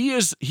 He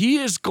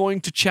is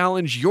going to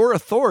challenge your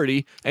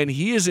authority, and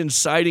he is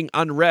inciting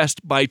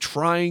unrest by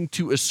trying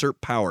to usurp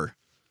power.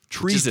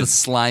 Treason. Which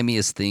is the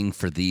slimiest thing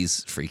for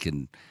these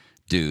freaking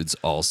dudes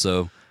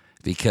also,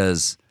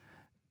 because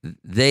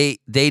they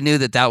knew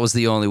that was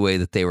the only way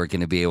that they were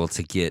going to be able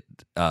to get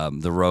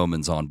the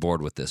Romans on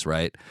board with this,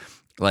 right?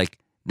 Like,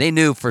 they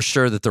knew for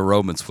sure that the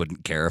Romans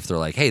wouldn't care if they're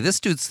like, "Hey, this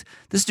dude's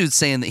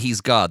saying that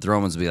he's God." The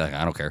Romans would be like,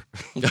 "I don't care."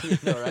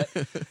 All right?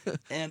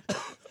 And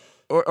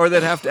or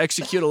they'd have to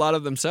execute a lot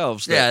of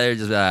themselves. yeah, they're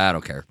just, I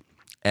don't care.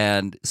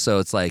 And so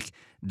it's like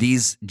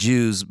these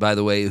Jews, by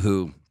the way,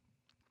 who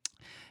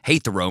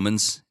hate the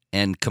Romans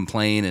and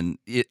complain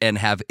and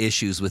have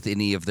issues with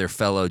any of their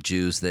fellow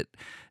Jews that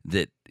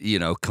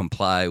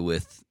comply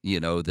with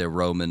their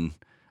Roman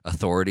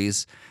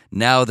authorities.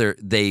 Now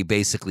they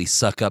basically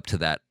suck up to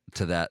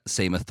that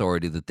same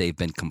authority that they've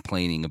been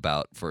complaining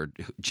about for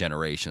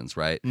generations,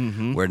 right?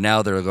 Mm-hmm. Where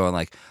now they're going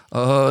like,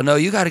 "Oh no,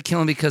 you got to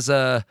kill him because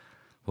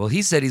well,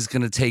 he said he's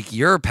going to take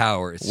your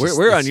power."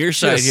 We're on your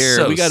side here.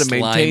 So We got to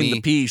maintain slimy.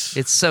 the peace.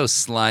 It's so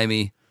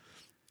slimy.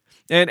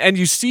 And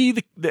you see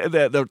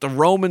the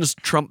Romans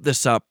trump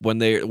this up when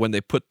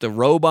they put the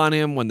robe on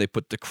him, when they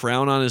put the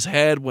crown on his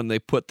head, when they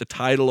put the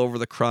title over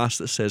the cross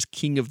that says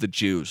King of the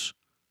Jews,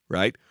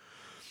 right?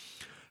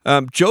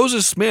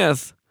 Joseph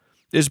Smith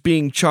is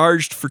being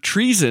charged for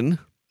treason,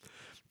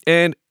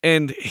 and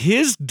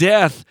his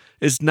death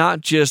is not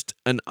just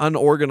an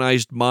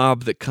unorganized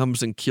mob that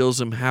comes and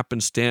kills him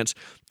happenstance.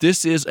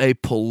 This is a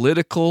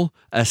political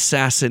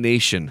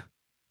assassination.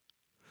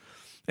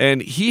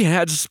 And he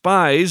had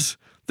spies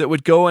that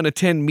would go and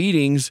attend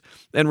meetings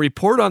and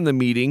report on the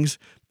meetings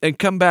and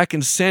come back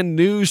and send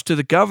news to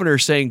the governor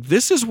saying,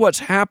 this is what's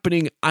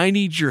happening. I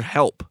need your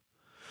help.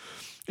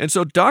 And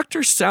so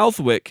Dr.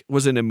 Southwick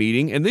was in a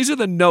meeting, and these are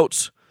the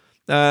notes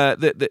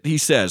that he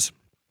says.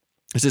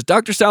 It says,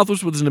 Dr.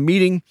 Southwick was in a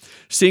meeting,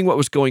 seeing what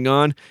was going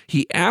on.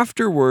 He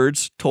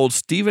afterwards told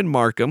Stephen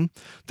Markham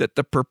that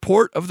the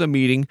purport of the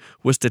meeting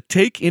was to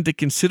take into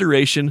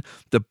consideration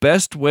the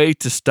best way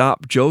to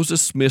stop Joseph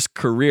Smith's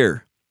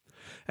career,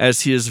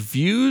 as his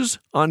views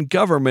on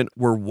government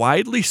were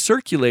widely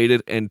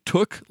circulated and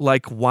took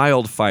like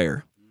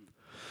wildfire.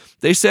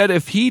 They said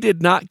if he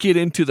did not get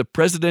into the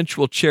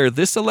presidential chair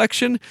this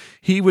election,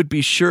 he would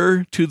be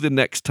sure to the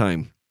next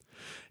time.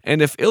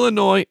 And if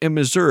Illinois and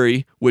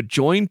Missouri would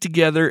join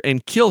together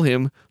and kill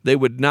him, they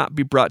would not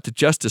be brought to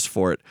justice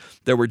for it.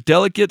 There were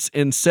delegates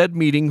in said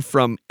meeting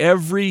from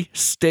every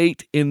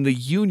state in the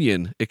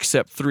Union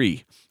except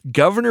 3.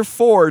 Governor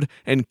Ford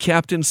and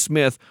Captain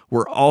Smith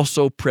were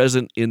also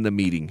present in the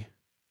meeting.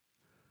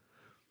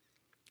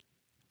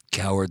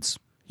 Cowards.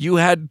 You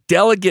had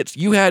delegates,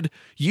 you had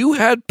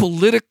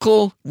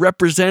political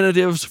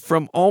representatives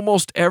from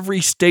almost every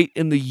state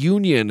in the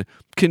Union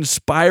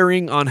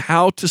conspiring on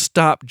how to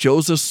stop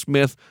Joseph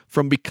Smith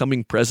from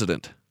becoming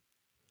president.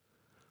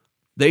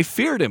 They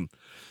feared him.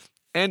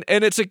 And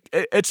it's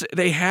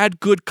they had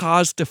good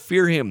cause to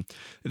fear him.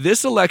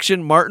 This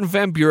election, Martin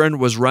Van Buren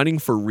was running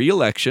for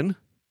re-election,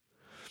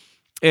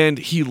 and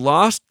he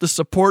lost the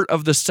support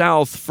of the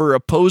South for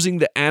opposing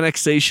the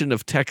annexation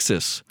of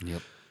Texas.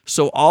 Yep.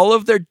 So all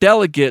of their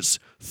delegates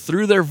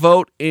threw their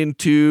vote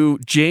into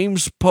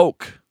James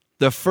Polk,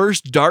 the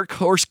first dark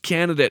horse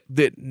candidate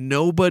that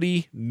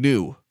nobody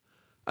knew.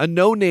 A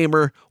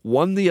no-namer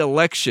won the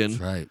election.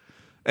 That's right.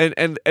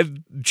 And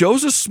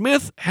Joseph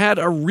Smith had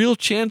a real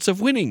chance of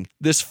winning.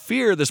 This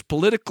fear, this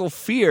political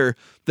fear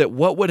that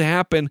what would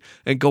happen,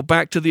 and go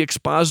back to the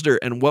expositor,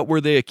 and what were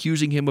they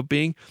accusing him of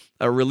being?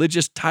 A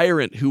religious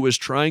tyrant who was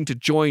trying to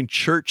join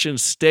church and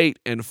state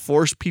and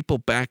force people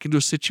back into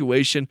a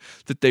situation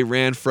that they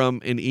ran from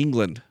in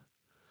England.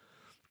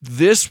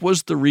 This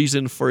was the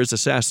reason for his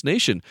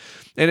assassination.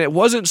 And it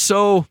wasn't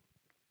so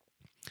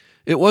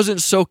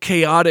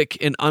chaotic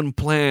and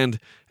unplanned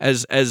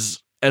as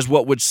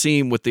what would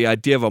seem with the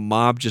idea of a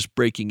mob just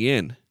breaking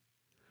in.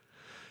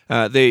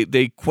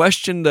 They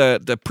questioned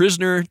the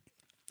prisoner,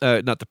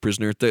 not the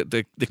prisoner,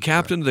 the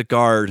captain of the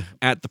guard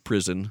at the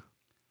prison,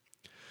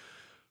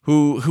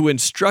 who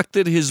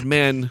instructed his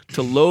men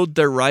to load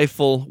their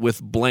rifle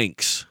with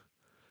blanks,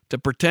 to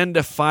pretend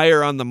to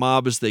fire on the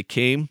mob as they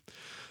came.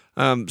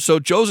 So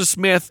Joseph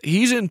Smith,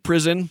 he's in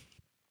prison,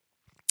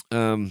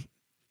 and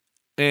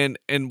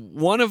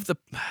one of the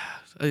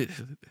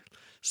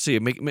see,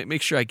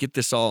 make sure I get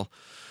this all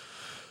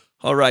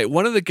right.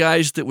 One of the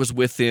guys that was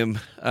with him,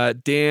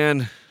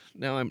 Dan.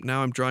 Now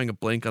I'm drawing a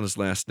blank on his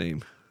last name.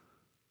 Do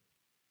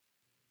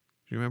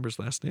you remember his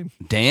last name?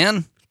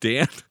 Dan?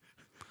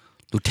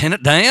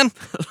 Lieutenant Dan?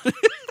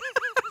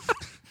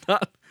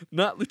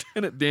 not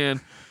Lieutenant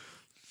Dan.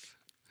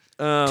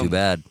 Too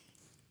bad.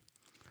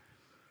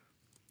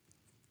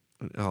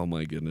 Oh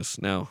my goodness!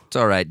 Now it's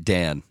all right,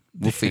 Dan.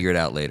 We'll figure it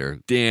out later.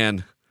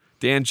 Dan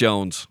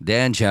Jones.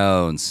 Dan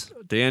Jones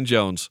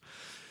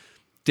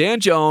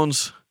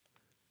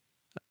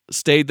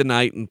stayed the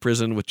night in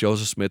prison with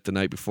Joseph Smith the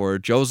night before.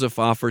 Joseph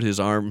offered his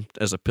arm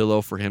as a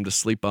pillow for him to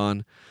sleep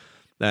on.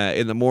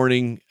 In the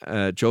morning,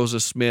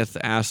 Joseph Smith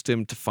asked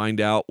him to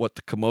find out what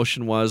the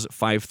commotion was at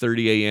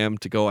 5:30 a.m.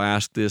 to go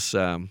ask this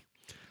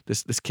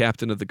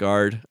captain of the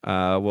guard.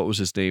 What was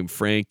his name?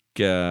 Frank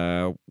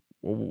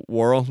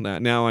Worrell.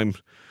 Now I'm.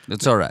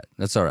 That's all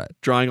right.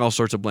 Drawing all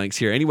sorts of blanks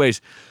here.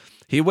 Anyways,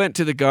 he went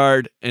to the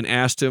guard and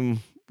asked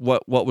him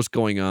what was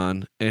going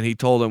on, and he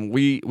told him,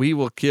 "We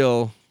will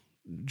kill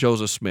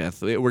Joseph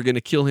Smith. We're going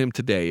to kill him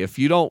today. If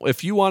you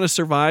want to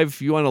survive,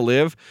 if you want to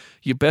live,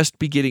 you best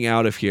be getting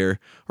out of here,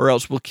 or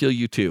else we'll kill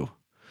you too."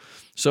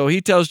 So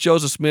he tells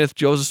Joseph Smith.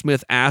 Joseph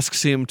Smith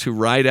asks him to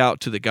ride out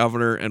to the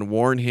governor and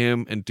warn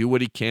him and do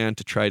what he can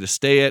to try to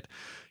stay it.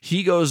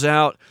 He goes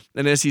out,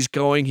 and as he's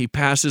going, he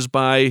passes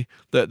by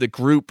the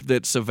group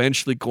that's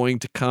eventually going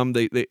to come.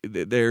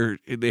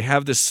 They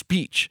have this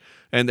speech,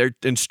 and they're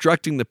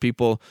instructing the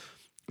people,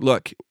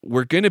 look,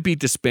 we're going to be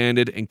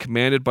disbanded and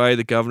commanded by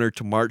the governor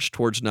to march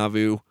towards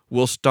Nauvoo.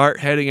 We'll start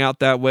heading out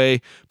that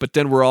way, but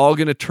then we're all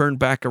going to turn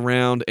back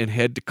around and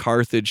head to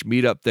Carthage,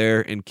 meet up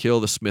there, and kill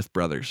the Smith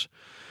brothers.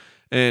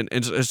 And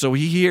so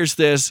he hears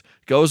this,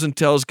 goes and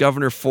tells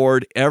Governor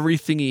Ford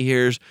everything he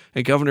hears,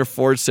 and Governor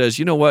Ford says,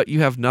 "You know what? You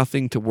have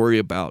nothing to worry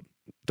about.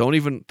 Don't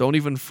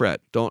even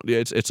fret.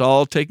 It's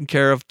all taken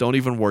care of. Don't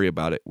even worry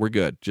about it. We're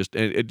good."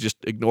 It just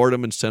ignored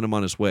him and sent him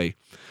on his way.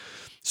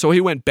 So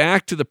he went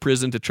back to the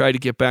prison to try to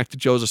get back to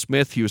Joseph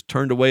Smith. He was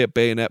turned away at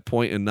bayonet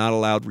point and not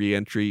allowed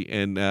re-entry,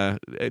 and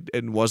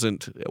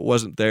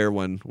wasn't there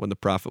when the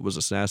prophet was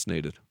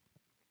assassinated.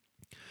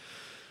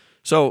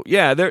 So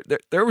yeah,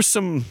 there was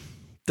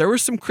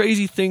some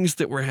crazy things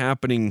that were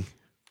happening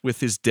with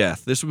his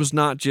death. This was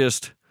not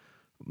just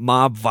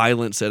mob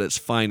violence at its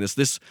finest.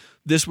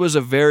 This was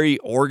a very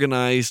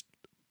organized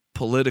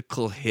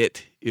political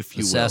hit, if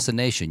you will.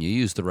 Assassination. You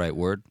used the right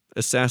word.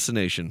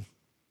 Assassination.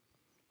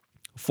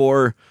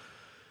 For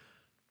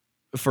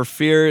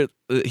fear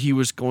that he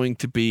was going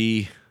to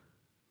be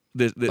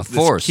this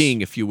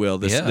king, if you will,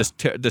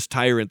 this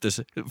tyrant,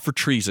 for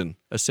treason,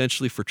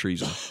 essentially for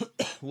treason.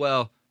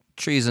 Well,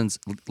 treason's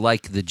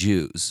like the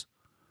Jews.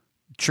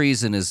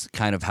 Treason is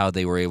kind of how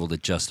they were able to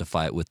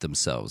justify it with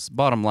themselves.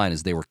 Bottom line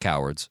is they were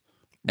cowards,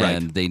 right.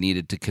 And they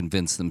needed to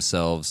convince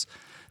themselves.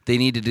 They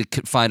needed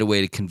to find a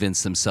way to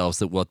convince themselves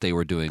that what they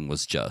were doing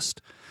was just.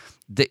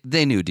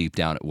 They knew deep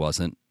down it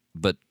wasn't,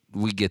 but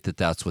we get that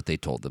that's what they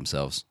told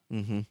themselves.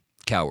 Mm-hmm.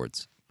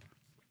 Cowards.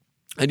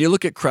 And you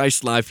look at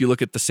Christ's life, you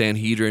look at the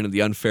Sanhedrin and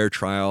the unfair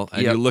trial,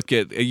 and you look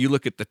at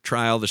the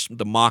trial,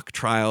 the mock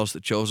trials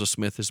that Joseph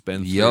Smith has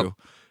been through.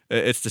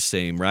 It's the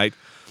same, right?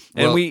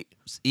 And well,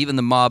 even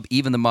the mob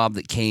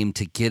that came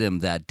to get him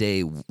that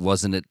day,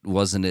 wasn't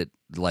it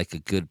like a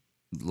good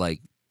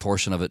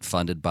portion of it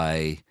funded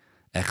by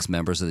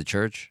ex-members of the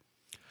church?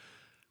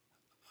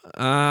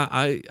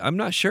 I'm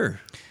not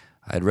sure.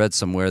 I had read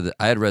somewhere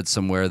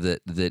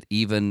that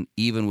even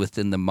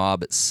within the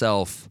mob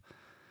itself,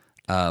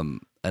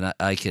 and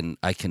I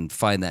can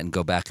find that and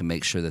go back and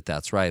make sure that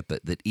that's right.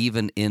 But that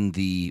even in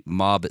the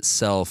mob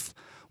itself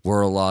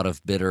were a lot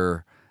of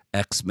bitter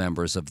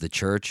ex-members of the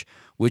church,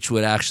 which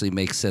would actually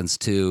make sense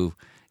too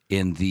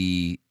in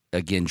the,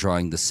 again,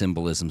 drawing the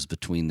symbolisms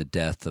between the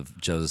death of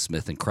Joseph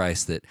Smith and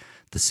Christ, that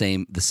the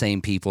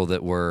same people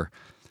that were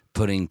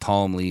putting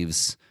palm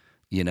leaves,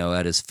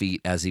 at his feet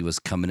as he was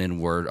coming in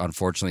were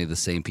unfortunately the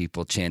same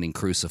people chanting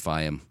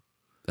 "Crucify him"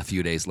 a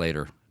few days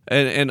later.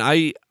 And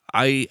I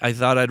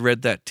thought I'd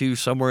read that too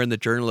somewhere in the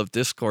Journal of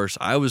Discourse.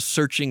 I was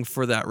searching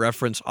for that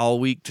reference all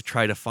week to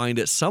try to find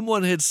it.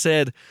 Someone had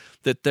said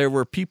that there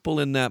were people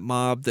in that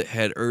mob that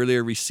had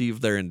earlier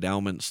received their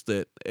endowments,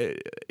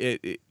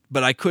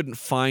 but I couldn't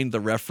find the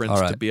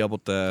reference to be able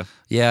to.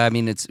 Yeah, I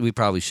mean, we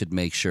probably should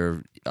make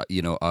sure,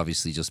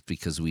 obviously, just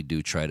because we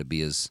do try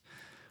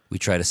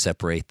to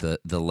separate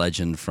the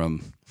legend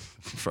from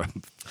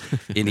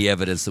any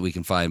evidence that we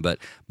can find. But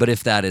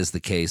if that is the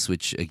case,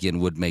 which again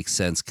would make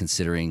sense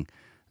considering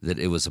that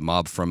it was a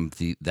mob from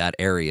that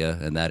area,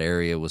 and that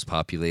area was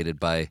populated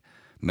by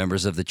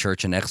members of the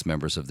church and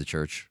ex-members of the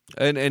church.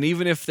 And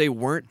even if they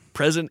weren't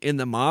present in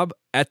the mob,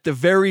 at the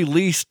very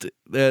least,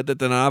 the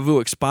Nauvoo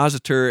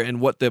Expositor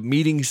and what the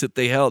meetings that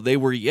they held, they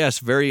were, yes,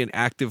 very an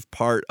active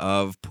part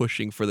of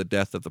pushing for the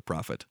death of the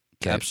prophet.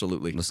 Okay.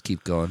 Absolutely. Let's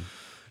keep going.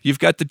 You've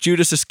got the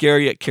Judas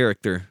Iscariot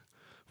character,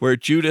 where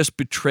Judas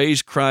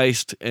betrays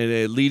Christ,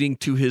 leading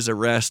to his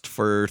arrest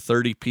for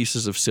 30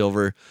 pieces of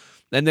silver.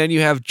 And then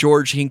you have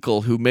George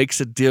Hinkle, who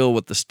makes a deal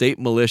with the state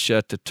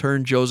militia to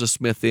turn Joseph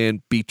Smith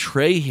in,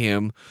 betray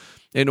him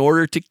in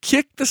order to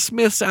kick the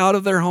Smiths out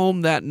of their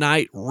home that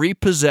night,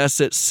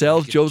 repossess it,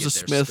 sell Joseph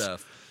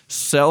Smith,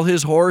 sell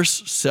his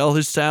horse, sell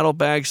his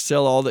saddlebags,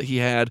 sell all that he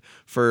had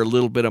for a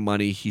little bit of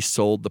money. He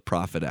sold the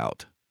prophet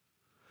out,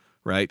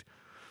 right?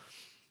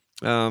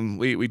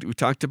 We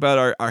talked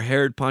about our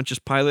Herod Pontius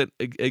Pilate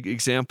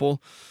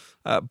example.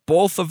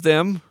 Both of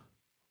them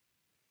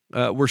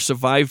were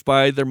survived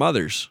by their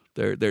mothers.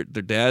 Their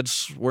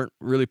dads weren't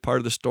really part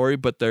of the story,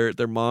 but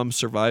their moms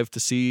survived to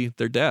see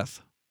their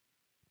death.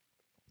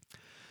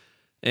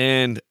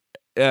 And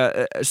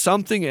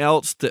something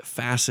else that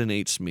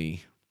fascinates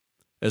me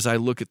as I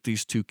look at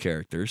these two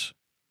characters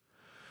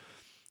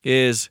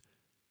is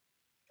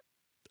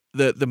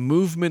the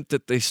movement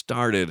that they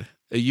started.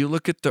 You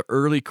look at the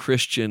early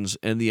Christians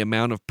and the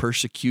amount of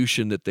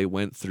persecution that they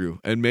went through.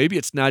 And maybe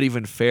it's not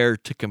even fair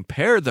to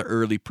compare the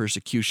early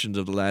persecutions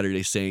of the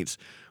Latter-day Saints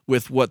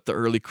with what the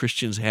early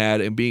Christians had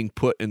and being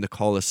put in the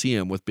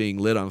Colosseum, with being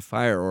lit on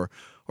fire,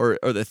 or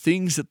the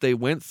things that they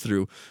went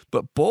through.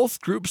 But both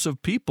groups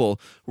of people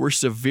were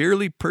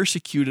severely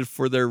persecuted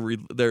for their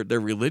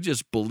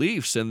religious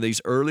beliefs in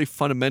these early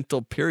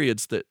fundamental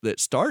periods that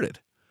started.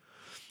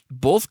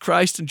 Both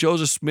Christ and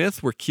Joseph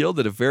Smith were killed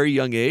at a very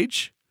young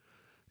age.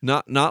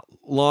 Not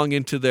long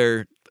into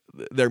their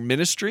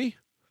ministry.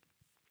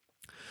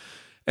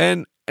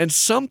 And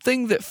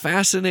something that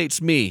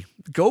fascinates me,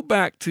 go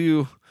back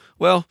to,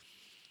 well,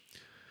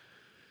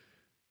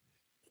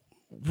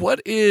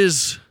 what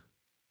is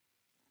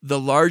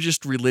the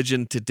largest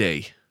religion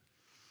today?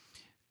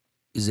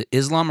 Is it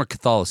Islam or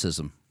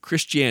Catholicism?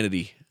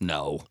 Christianity.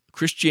 No.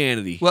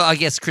 Christianity. Well, I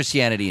guess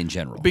Christianity in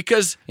general.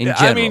 Because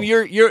I mean,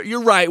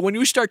 you're right. When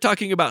you start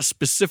talking about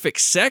specific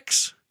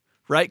sects,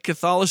 right?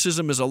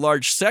 Catholicism is a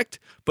large sect,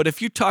 but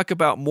if you talk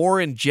about more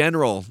in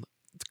general,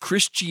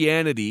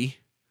 Christianity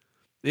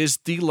is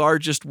the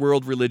largest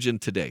world religion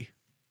today,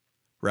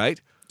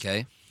 right?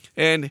 Okay.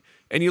 And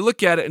you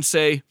look at it and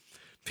say,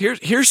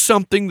 here's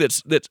something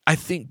that I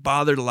think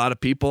bothered a lot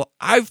of people.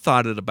 I've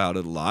thought about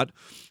it a lot.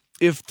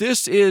 If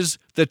this is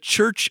the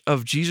Church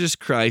of Jesus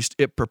Christ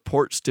it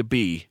purports to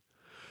be,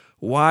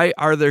 why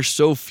are there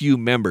so few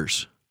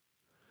members?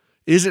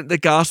 Isn't the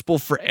gospel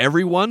for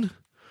everyone?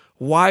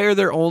 Why are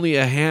there only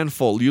a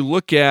handful? You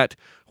look at,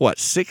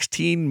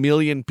 16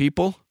 million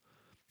people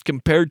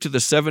compared to the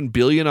 7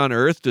 billion on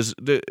earth?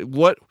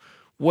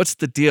 What's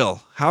the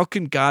deal? How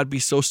can God be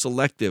so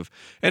selective?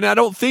 And I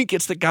don't think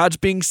it's that God's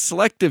being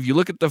selective. You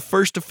look at the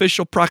first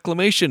official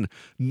proclamation.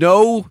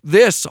 Know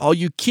this, all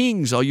you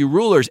kings, all you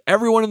rulers,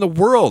 everyone in the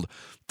world.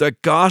 The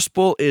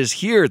gospel is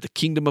here. The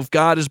kingdom of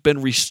God has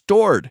been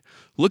restored.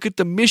 Look at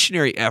the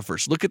missionary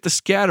efforts. Look at the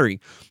scattering.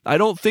 I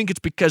don't think it's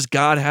because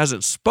God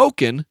hasn't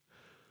spoken,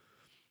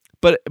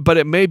 but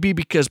it may be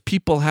because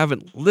people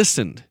haven't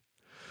listened.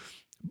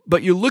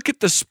 But you look at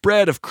the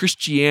spread of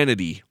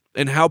Christianity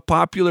and how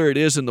popular it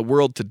is in the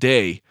world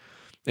today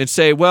and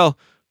say, well,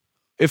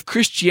 if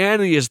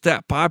Christianity is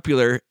that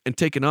popular and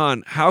taken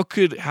on, how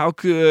could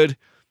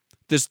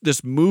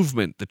this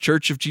movement, the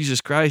Church of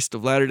Jesus Christ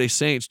of Latter-day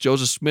Saints,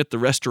 Joseph Smith, the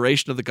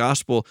restoration of the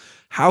gospel,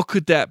 how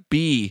could that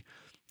be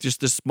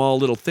just this small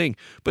little thing?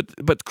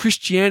 But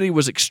Christianity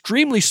was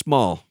extremely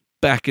small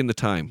back in the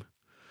time.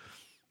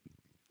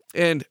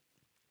 And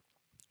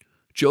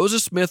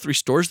Joseph Smith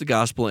restores the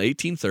gospel in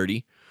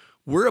 1830.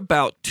 We're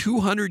about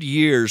 200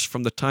 years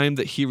from the time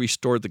that he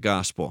restored the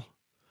gospel.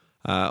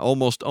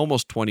 Almost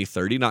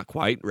 2030, not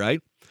quite,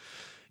 right?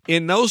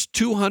 In those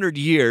 200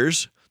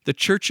 years, the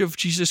Church of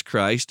Jesus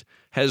Christ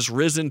has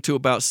risen to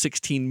about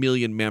 16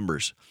 million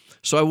members.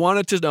 So I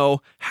wanted to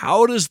know,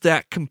 how does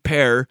that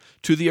compare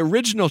to the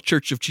original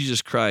Church of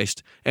Jesus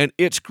Christ and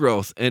its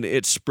growth and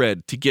its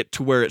spread to get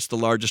to where it's the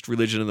largest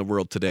religion in the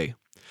world today?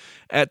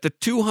 At the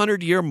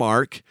 200-year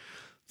mark,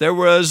 there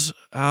was,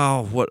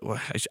 I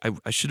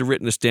should have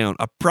written this down,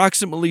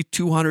 approximately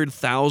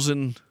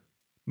 200,000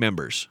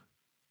 members,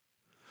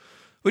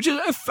 which is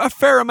a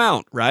fair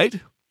amount, right?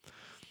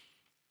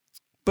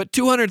 But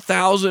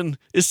 200,000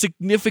 is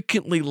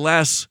significantly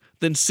less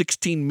than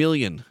 16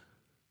 million.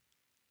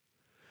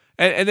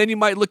 And then you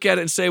might look at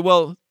it and say,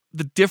 well,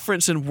 the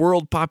difference in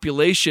world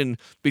population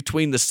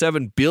between the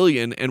 7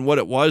 billion and what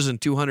it was in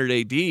 200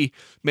 AD,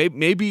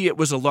 maybe it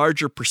was a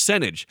larger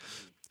percentage.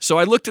 So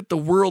I looked at the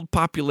world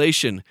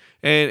population,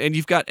 and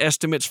you've got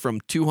estimates from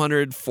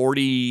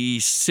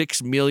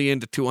 246 million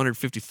to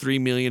 253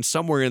 million,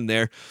 somewhere in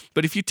there.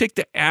 But if you take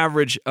the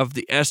average of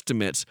the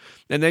estimates,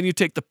 and then you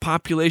take the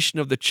population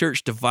of the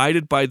church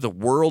divided by the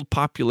world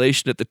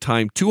population at the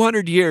time,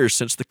 200 years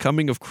since the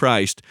coming of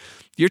Christ,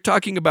 you're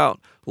talking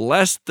about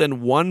less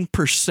than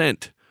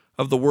 1%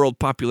 of the world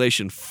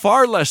population,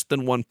 far less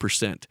than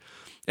 1%.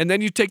 And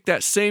then you take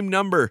that same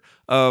number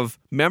of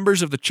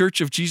members of the Church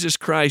of Jesus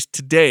Christ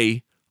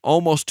today,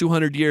 almost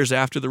 200 years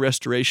after the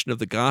restoration of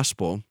the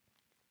gospel,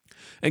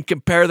 and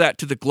compare that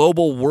to the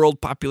global world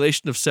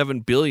population of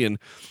 7 billion,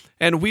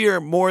 and we are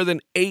more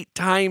than 8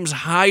 times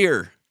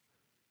higher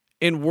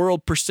in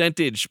world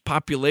percentage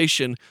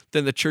population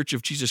than the Church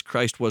of Jesus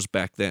Christ was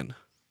back then.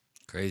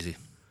 Crazy.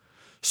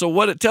 So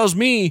what it tells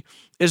me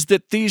is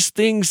that these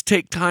things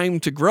take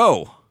time to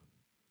grow.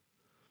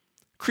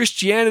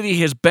 Christianity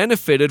has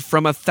benefited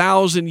from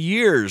 1,000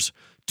 years,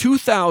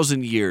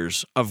 2,000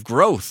 years of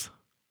growth.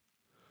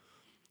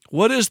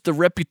 What is the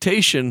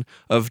reputation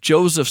of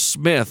Joseph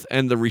Smith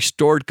and the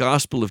restored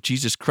gospel of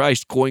Jesus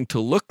Christ going to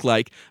look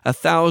like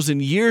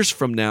 1,000 years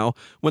from now,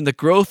 when the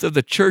growth of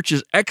the church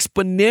is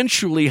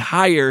exponentially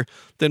higher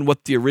than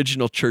what the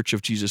original Church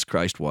of Jesus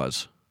Christ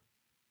was?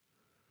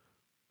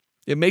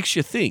 It makes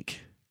you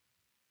think.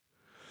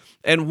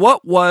 And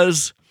what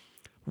was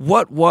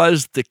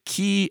the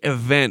key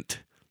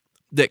event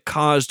that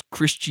caused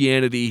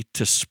Christianity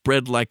to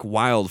spread like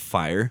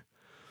wildfire?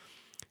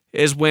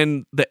 Is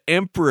when the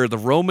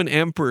Roman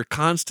Emperor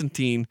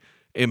Constantine,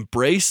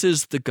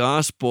 embraces the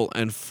gospel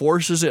and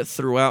forces it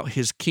throughout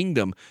his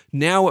kingdom.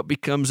 Now it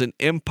becomes an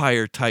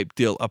empire type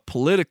deal, a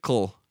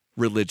political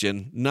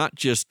religion, not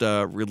just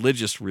a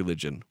religious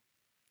religion.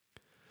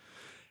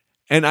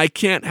 And I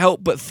can't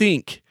help but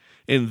think,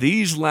 in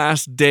these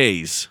last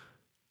days,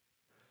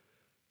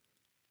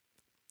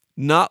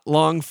 not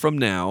long from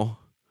now,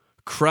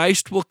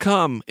 Christ will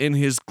come in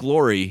his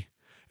glory,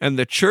 and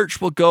the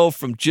church will go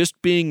from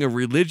just being a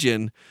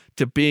religion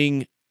to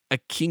being a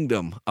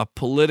kingdom, a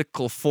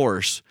political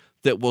force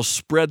that will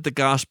spread the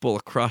gospel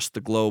across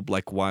the globe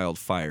like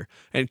wildfire.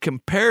 And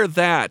compare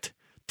that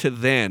to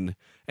then,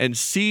 and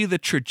see the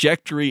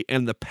trajectory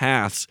and the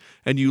paths.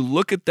 And you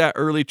look at that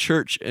early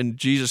church and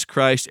Jesus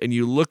Christ, and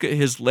you look at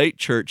his late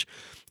church,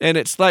 and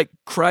it's like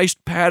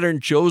Christ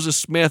patterned Joseph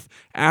Smith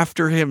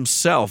after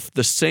himself.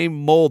 The same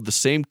mold, the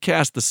same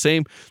cast,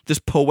 this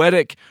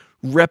poetic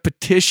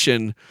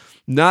repetition,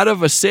 not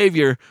of a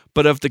savior,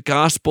 but of the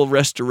gospel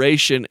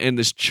restoration and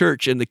this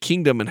church and the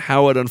kingdom and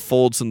how it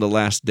unfolds in the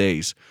last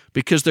days.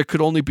 Because there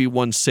could only be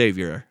one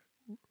savior,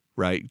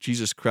 right?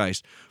 Jesus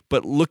Christ.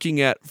 But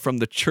looking at from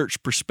the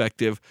church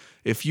perspective,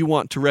 if you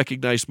want to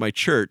recognize my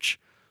church,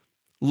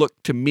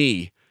 look to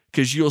me,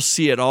 because you'll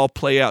see it all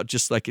play out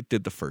just like it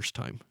did the first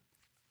time.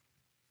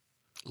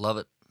 Love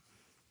it.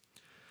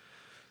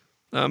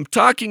 I'm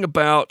talking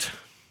about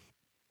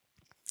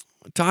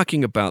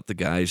the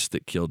guys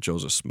that killed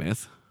Joseph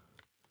Smith.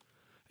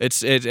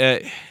 It's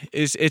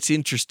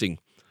interesting.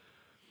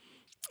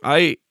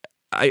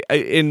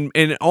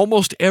 In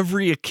almost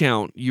every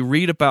account, you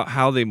read about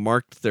how they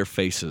marked their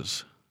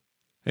faces.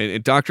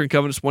 In Doctrine and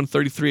Covenants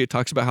 133, it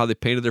talks about how they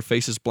painted their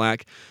faces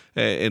black.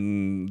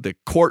 In the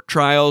court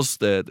trials,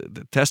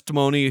 the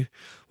testimony,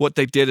 what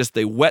they did is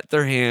they wet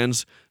their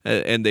hands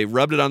and they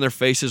rubbed it on their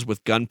faces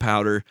with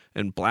gunpowder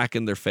and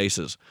blackened their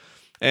faces.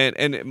 And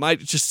it might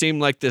just seem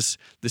like this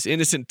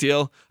innocent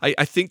deal.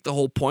 I think the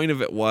whole point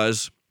of it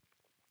was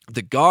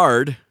the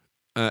guard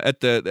at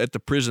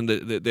the prison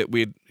that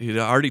we had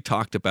already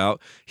talked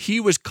about. He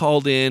was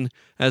called in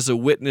as a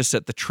witness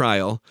at the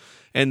trial,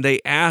 and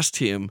they asked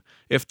him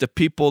if the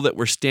people that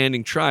were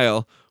standing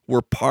trial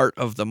were part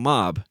of the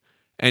mob.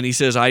 And he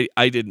says, I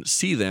didn't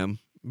see them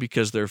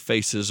because their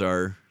faces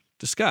are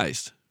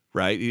disguised,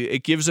 right?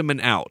 It gives him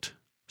an out,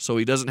 so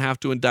he doesn't have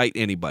to indict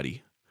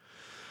anybody.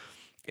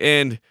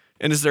 And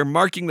as they're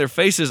marking their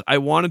faces, I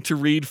wanted to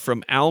read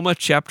from Alma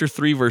chapter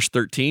 3, verse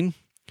 13.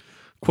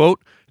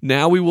 Quote,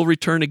 "Now we will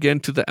return again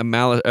to the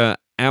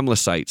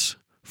Amlicites,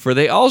 for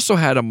they also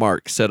had a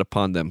mark set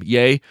upon them.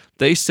 Yea,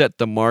 they set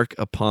the mark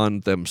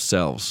upon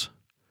themselves."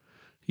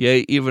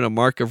 yea, even a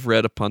mark of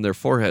red upon their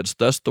foreheads.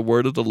 Thus the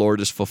word of the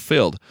Lord is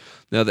fulfilled.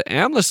 Now the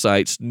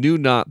Amlicites knew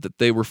not that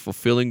they were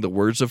fulfilling the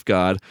words of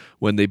God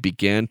when they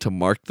began to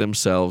mark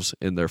themselves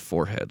in their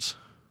foreheads.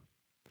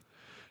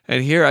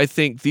 And here I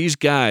think these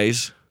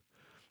guys,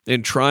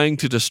 in trying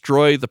to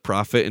destroy the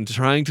prophet and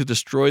trying to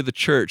destroy the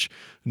church,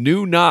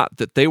 knew not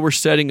that they were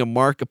setting a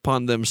mark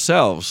upon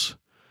themselves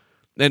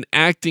and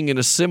acting in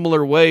a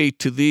similar way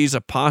to these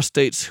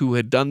apostates who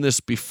had done this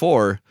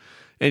before.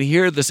 And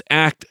here this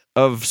act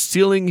of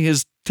sealing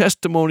his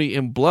testimony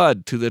in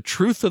blood to the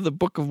truth of the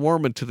Book of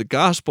Mormon, to the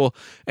gospel,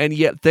 and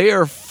yet they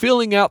are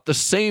filling out the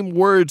same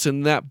words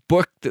in that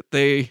book that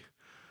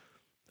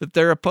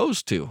they're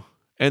opposed to.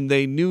 And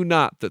they knew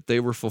not that they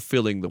were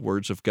fulfilling the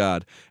words of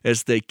God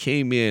as they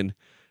came in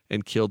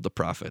and killed the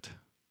prophet.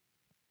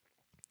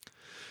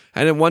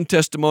 And in one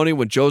testimony,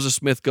 when Joseph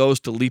Smith goes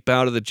to leap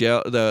out of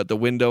the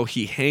window,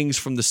 he hangs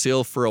from the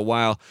sill for a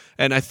while.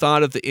 And I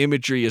thought of the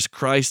imagery as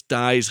Christ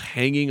dies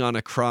hanging on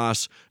a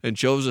cross and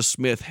Joseph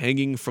Smith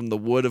hanging from the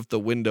wood of the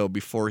window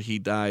before he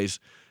dies,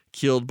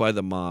 killed by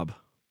the mob.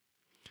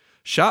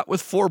 Shot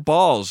with 4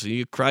 balls.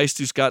 Christ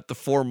who's got the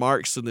 4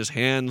 marks in his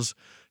hands,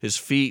 his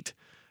feet.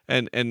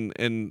 And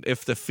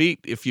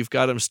if you've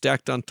got them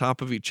stacked on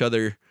top of each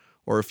other,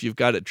 or if you've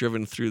got it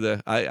driven through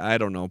I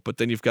don't know, but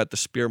then you've got the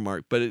spear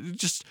mark. But it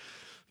just,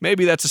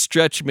 maybe that's a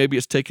stretch, maybe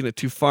it's taking it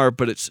too far,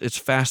 but it's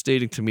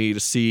fascinating to me to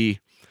see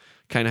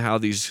kind of how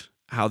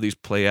these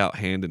play out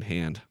hand in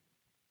hand.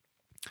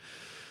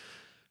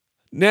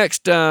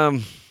 Next,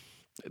 the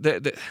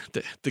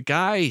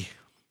guy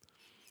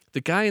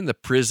in the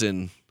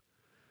prison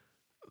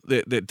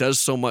that does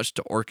so much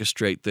to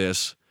orchestrate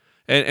this,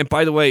 and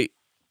by the way,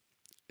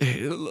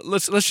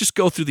 let's just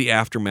go through the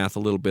aftermath a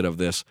little bit of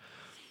this.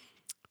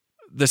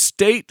 The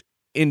state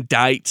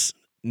indicts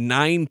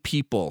 9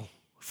 people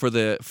for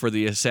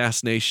the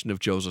assassination of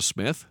Joseph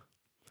Smith.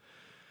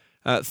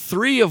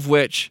 3 of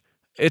which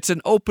it's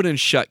an open and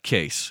shut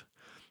case,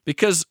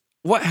 because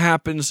what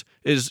happens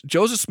is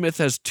Joseph Smith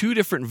has 2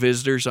 different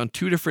visitors on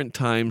 2 different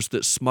times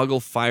that smuggle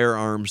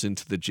firearms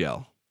into the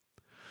jail.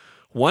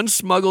 One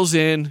smuggles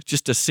in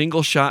just a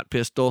single shot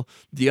pistol.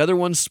 The other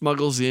one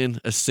smuggles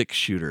in a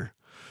 6-shooter.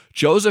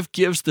 Joseph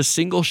gives the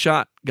single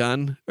shot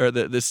gun, or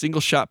the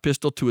single shot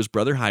pistol, to his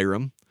brother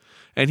Hiram,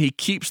 and he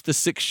keeps the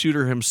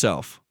 6-shooter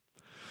himself.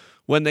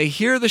 When they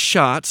hear the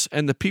shots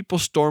and the people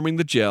storming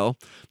the jail,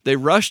 they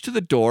rush to the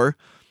door.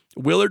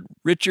 Willard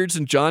Richards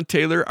and John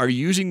Taylor are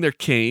using their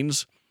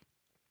canes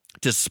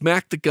to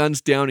smack the guns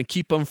down and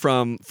keep them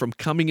from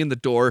coming in the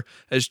door,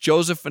 as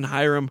Joseph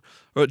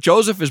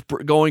is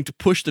going to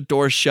push the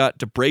door shut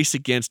to brace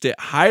against it.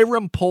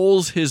 Hiram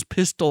pulls his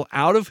pistol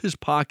out of his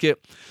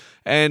pocket,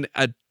 and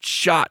a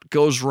shot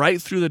goes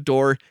right through the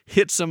door,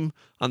 hits him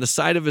on the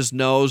side of his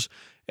nose,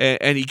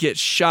 and he gets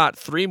shot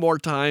 3 more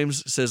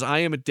times, says, "I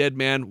am a dead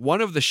man." One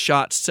of the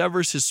shots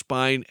severs his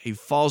spine. He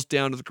falls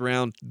down to the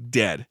ground,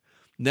 dead.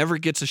 Never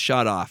gets a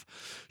shot off.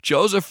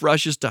 Joseph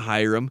rushes to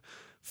Hiram,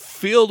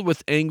 filled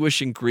with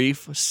anguish and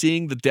grief,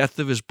 seeing the death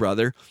of his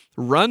brother,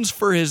 runs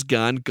for his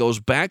gun, goes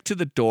back to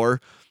the door,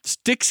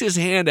 sticks his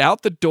hand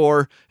out the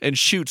door, and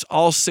shoots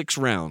all 6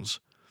 rounds.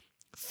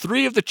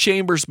 3 of the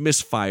chambers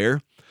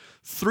misfire.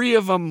 3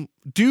 of them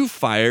do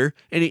fire,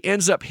 and he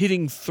ends up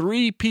hitting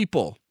 3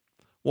 people.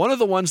 One of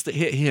the ones that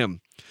hit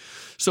him.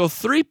 So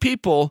 3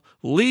 people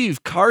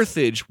leave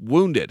Carthage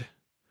wounded.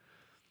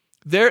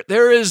 It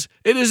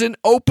is an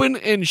open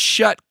and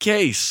shut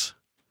case.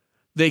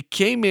 They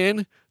came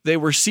in, they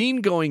were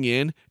seen going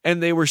in,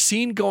 and they were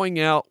seen going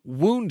out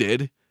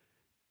wounded,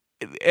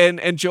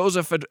 and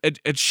Joseph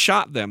had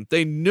shot them.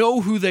 They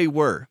know who they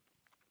were.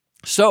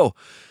 So,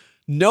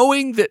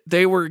 knowing that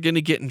they were going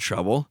to get in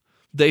trouble,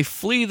 they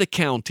flee the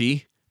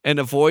county and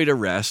avoid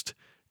arrest,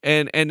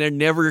 and they're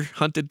never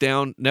hunted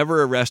down,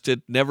 never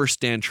arrested, never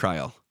stand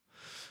trial.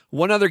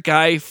 One other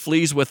guy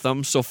flees with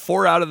them, so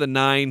 4 out of the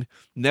 9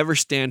 never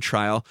stand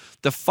trial.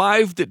 The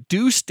 5 that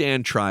do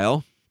stand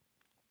trial,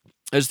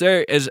 as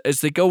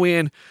they go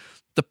in,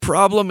 the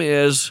problem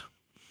is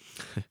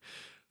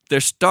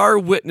their star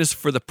witness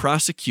for the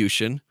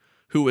prosecution,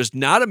 who was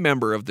not a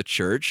member of the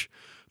church,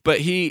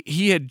 but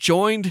he had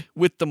joined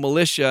with the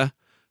militia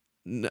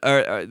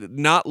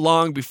not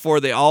long before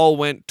they all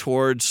went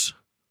towards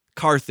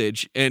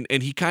Carthage, and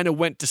he kind of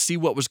went to see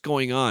what was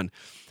going on.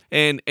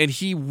 And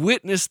he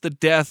witnessed the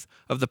death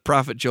of the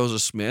prophet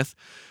Joseph Smith,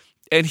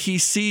 and he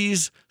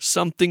sees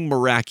something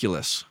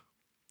miraculous.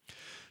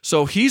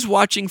 So he's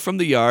watching from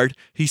the yard.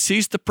 He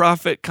sees the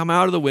prophet come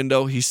out of the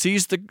window. He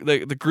sees the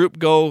group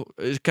go,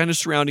 kind of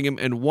surrounding him,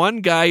 and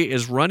one guy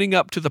is running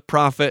up to the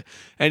prophet,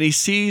 and he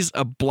sees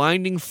a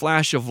blinding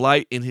flash of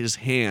light in his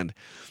hand.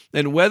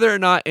 And whether or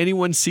not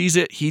anyone sees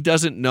it, he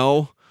doesn't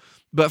know.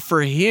 But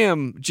for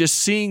him, just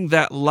seeing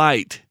that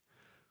light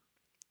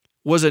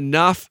was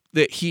enough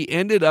that he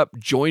ended up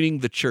joining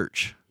the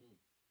church.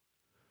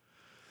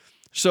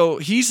 So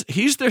he's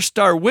their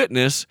star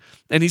witness,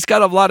 and he's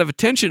got a lot of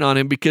attention on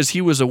him because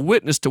he was a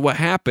witness to what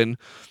happened.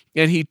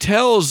 And he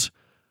tells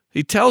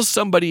He tells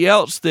somebody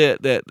else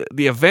that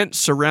the event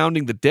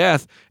surrounding the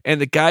death, and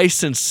the guy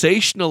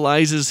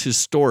sensationalizes his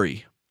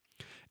story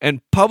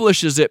and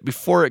publishes it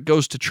before it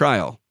goes to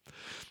trial.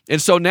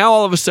 And so now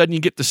all of a sudden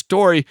you get the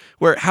story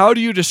where, how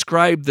do you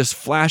describe this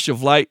flash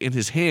of light in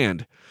his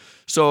hand?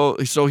 So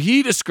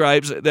he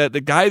describes that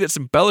the guy that's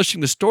embellishing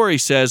the story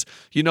says,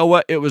 you know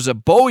what, it was a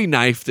Bowie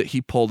knife that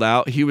he pulled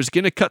out. He was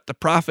going to cut the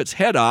prophet's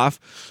head off,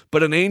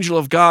 but an angel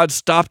of God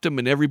stopped him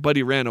and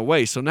everybody ran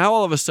away. So now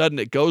all of a sudden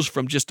it goes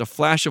from just a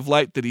flash of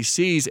light that he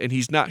sees and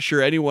he's not sure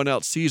anyone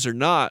else sees or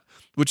not,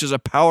 which is a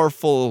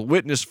powerful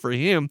witness for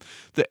him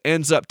that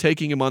ends up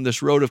taking him on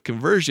this road of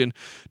conversion,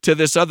 to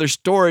this other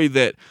story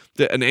that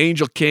an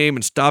angel came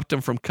and stopped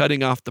him from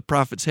cutting off the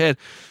prophet's head.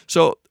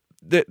 So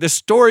the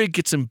story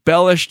gets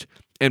embellished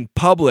and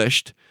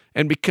published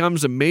and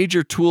becomes a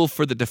major tool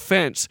for the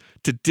defense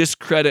to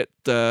discredit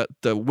the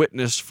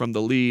witness from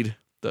the lead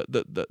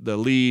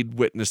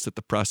witness that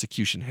the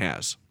prosecution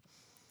has.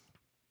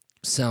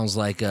 Sounds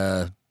like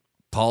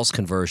Paul's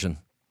conversion.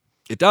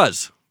 It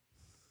does.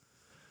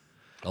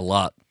 A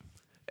lot.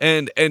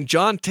 And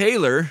John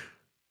Taylor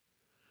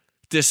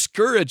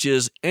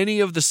discourages any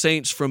of the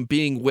saints from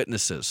being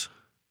witnesses.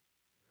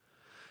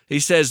 He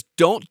says,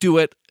 don't do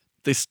it.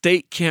 The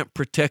state can't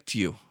protect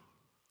you.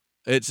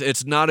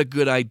 It's not a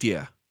good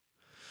idea.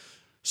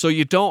 So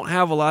you don't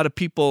have a lot of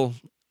people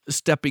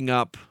stepping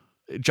up.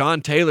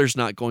 John Taylor's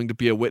not going to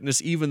be a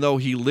witness, even though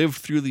he lived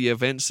through the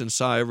events and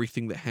saw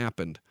everything that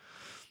happened.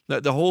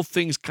 The whole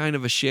thing's kind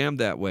of a sham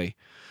that way.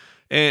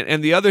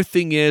 And the other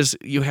thing is,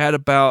 you had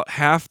about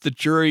half the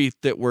jury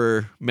that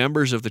were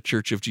members of the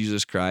Church of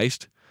Jesus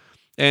Christ,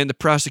 and the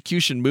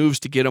prosecution moves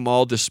to get them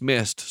all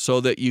dismissed so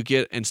that you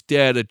get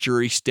instead a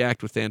jury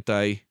stacked with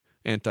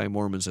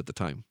anti-Mormons at the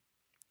time.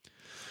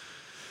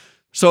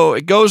 So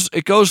it goes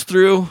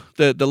through.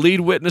 The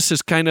lead witness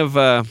is kind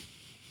of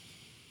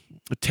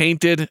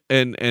tainted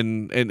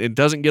and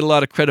doesn't get a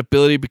lot of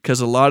credibility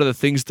because a lot of the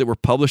things that were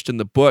published in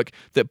the book,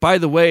 that, by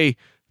the way,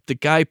 the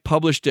guy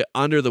published it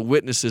under the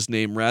witness's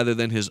name rather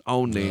than his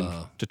own name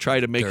to try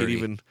to make dirty. it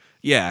even.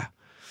 Yeah.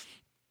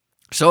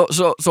 So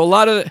a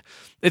lot of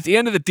at the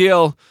end of the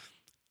deal,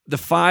 the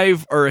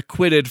 5 are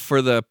acquitted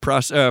for the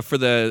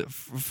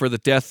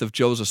death of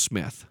Joseph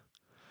Smith.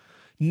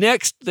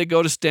 Next, they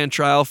go to stand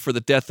trial for the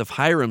death of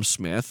Hiram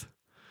Smith.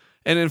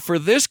 And then for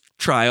this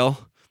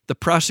trial, the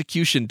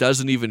prosecution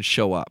doesn't even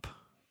show up.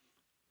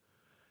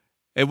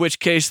 In which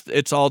case,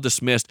 it's all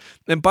dismissed.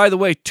 And by the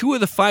way, 2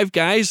 of the 5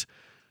 guys,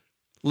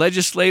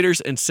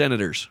 legislators and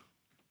senators,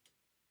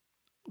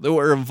 that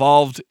were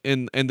involved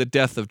in the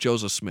death of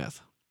Joseph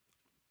Smith.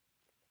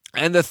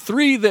 And the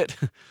 3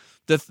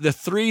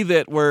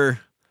 that were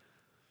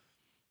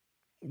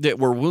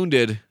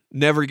wounded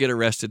never get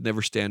arrested,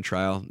 never stand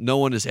trial. No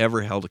one is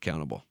ever held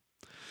accountable.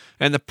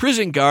 And the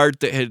prison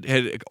guard that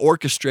had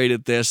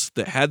orchestrated this,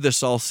 that had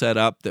this all set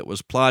up, that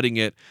was plotting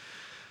it,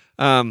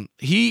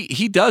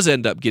 he does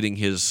end up getting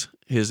his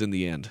in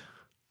the end.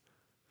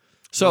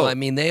 So well, I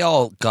mean, they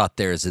all got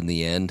theirs in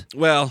the end.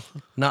 Well,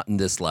 not in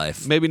this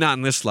life. Maybe not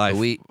in this life.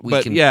 We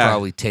but can yeah.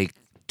 probably take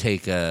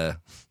a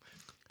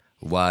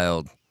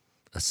wild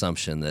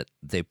assumption that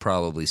they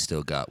probably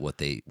still got what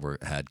they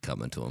had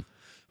coming to them.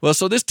 Well,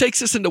 so this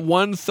takes us into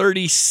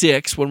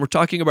 136 when we're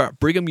talking about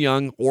Brigham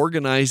Young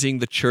organizing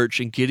the church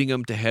and getting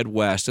them to head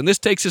west. And this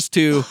takes us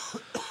to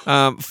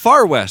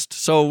far west.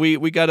 So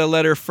we got a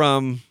letter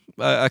from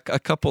a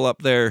couple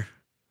up there.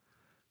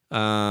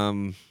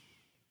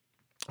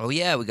 Oh,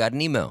 yeah, we got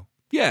an email.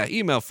 Yeah,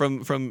 email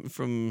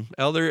from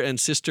Elder and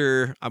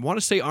Sister, I want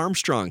to say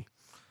Armstrong.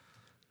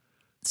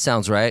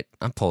 Sounds right.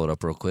 I'll pull it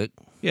up real quick.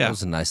 Yeah. That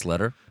was a nice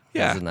letter.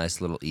 Yeah. That was a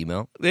nice little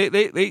email.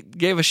 They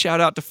gave a shout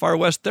out to Far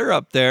West. They're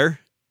up there.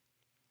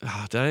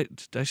 Oh, did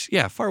I?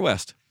 Yeah, Far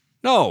West.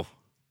 No,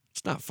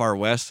 it's not Far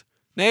West.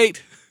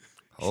 Nate.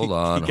 Hold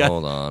on.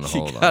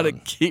 You gotta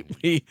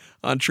keep me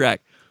on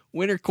track.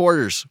 Winter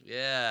Quarters.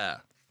 Yeah.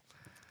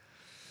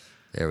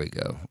 There we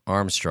go.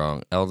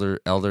 Armstrong, Elder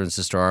and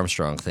Sister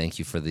Armstrong. Thank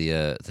you for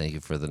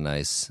the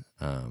nice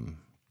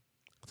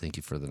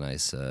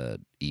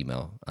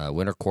email.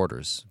 Winter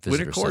Quarters.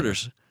 Winter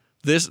Quarters. Center.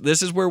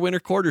 This is where Winter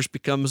Quarters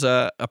becomes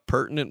a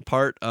pertinent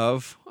part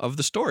of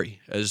the story,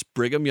 as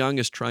Brigham Young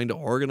is trying to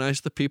organize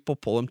the people,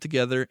 pull them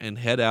together, and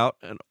head out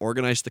and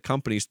organize the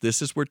companies.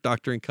 This is where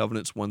Doctrine and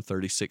Covenants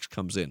 136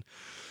 comes in.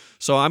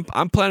 So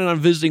I'm planning on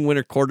visiting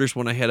Winter Quarters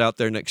when I head out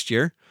there next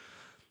year.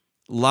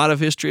 A lot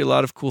of history, a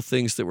lot of cool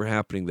things that were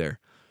happening there.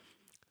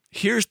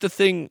 Here's the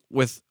thing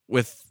with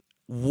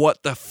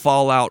what the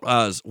fallout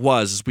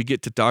was as we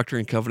get to Doctrine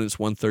and Covenants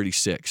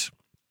 136.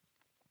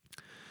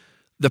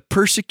 The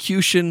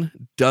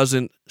persecution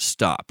doesn't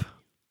stop.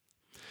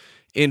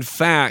 In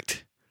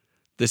fact,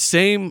 the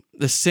same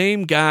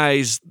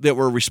guys that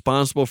were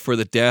responsible for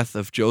the death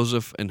of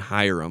Joseph and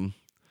Hiram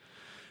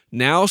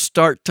now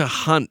start to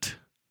hunt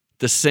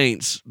the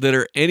saints that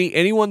are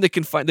anyone they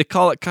can find. They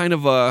call it kind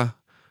of a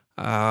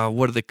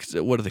what do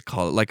they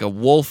call it? Like a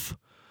wolf.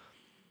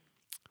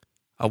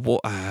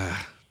 Now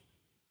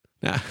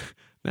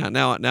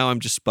I'm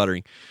just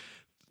sputtering.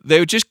 They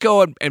would just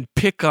go and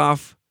pick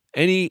off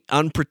any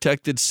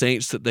unprotected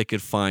saints that they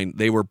could find.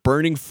 They were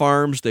burning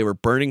farms, they were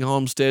burning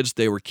homesteads,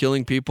 they were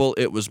killing people.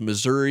 It was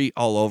Missouri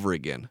all over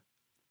again.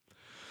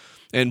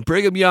 And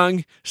Brigham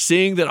Young,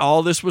 seeing that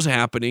all this was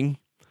happening,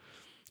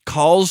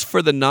 calls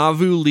for the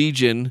Nauvoo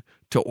Legion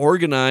to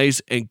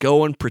organize and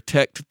go and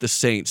protect the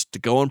saints, to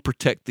go and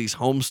protect these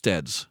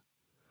homesteads.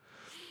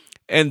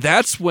 And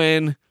that's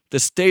when the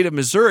state of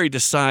Missouri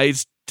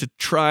decides to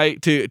try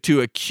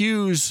to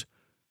accuse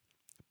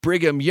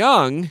Brigham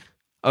Young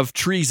of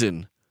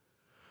treason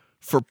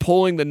for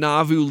pulling the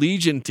Nauvoo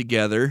Legion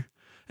together.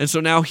 And so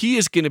now he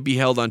is going to be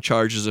held on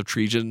charges of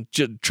treason,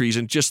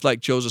 just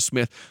like Joseph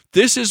Smith.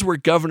 This is where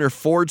Governor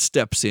Ford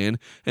steps in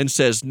and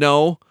says,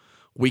 no,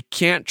 we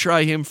can't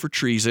try him for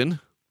treason,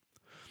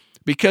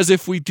 because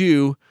if we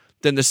do,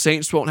 then the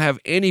saints won't have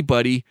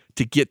anybody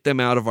to get them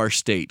out of our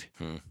state.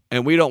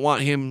 And we don't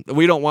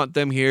want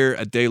them here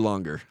a day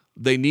longer.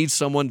 They need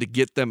someone to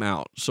get them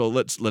out. So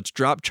let's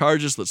drop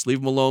charges, let's leave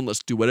them alone,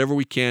 let's do whatever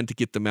we can to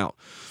get them out.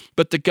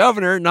 But the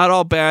governor, not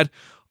all bad,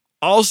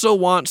 also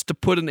wants to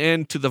put an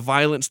end to the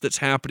violence that's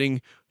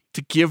happening,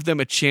 to give them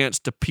a chance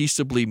to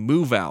peaceably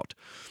move out.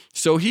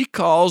 So he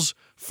calls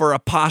for a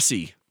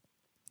posse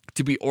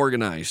to be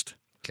organized.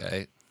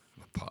 Okay,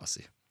 a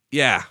posse.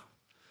 Yeah.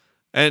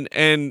 And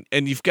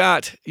you've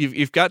got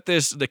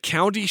the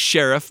county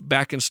sheriff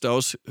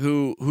Backenstoss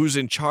who's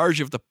in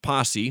charge of the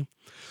posse,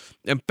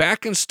 and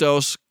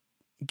Backenstoss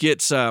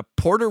gets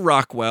Porter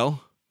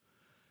Rockwell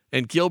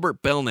and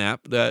Gilbert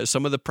Belknap,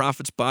 some of the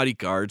prophet's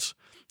bodyguards,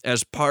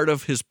 as part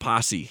of his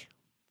posse.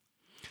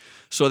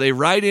 So they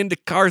ride into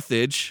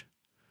Carthage,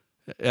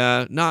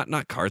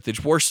 not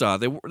Carthage, Warsaw.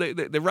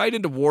 They ride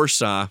into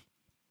Warsaw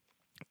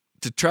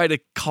to try to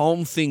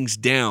calm things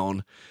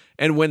down,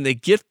 and when they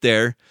get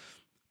there,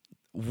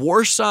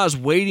 Warsaw's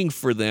waiting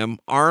for them,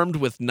 armed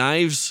with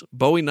knives,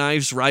 Bowie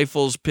knives,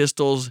 rifles,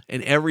 pistols,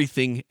 and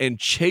everything, and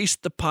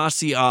chased the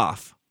posse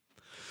off.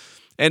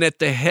 And at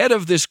the head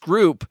of this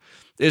group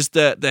is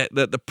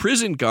the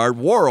prison guard,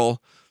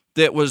 Worrell,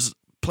 that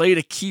played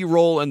a key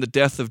role in the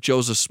death of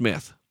Joseph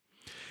Smith.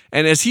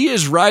 And as he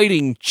is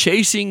riding,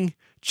 chasing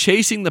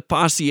the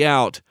posse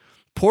out,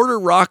 Porter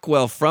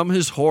Rockwell from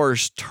his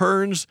horse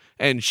turns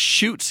and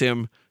shoots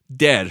him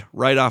dead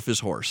right off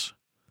his horse.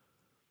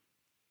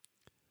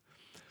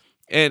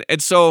 And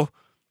so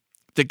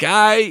the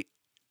guy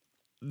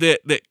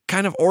that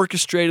kind of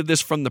orchestrated this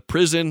from the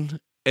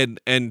prison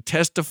and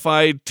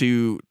testified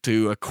to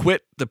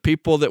acquit the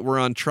people that were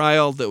on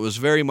trial, that was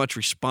very much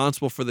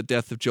responsible for the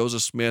death of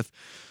Joseph Smith,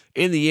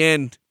 in the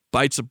end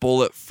bites a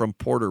bullet from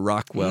Porter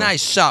Rockwell.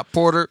 Nice shot,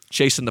 Porter.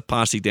 Chasing the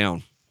posse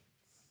down.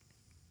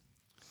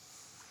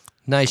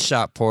 Nice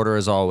shot, Porter,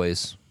 as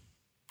always.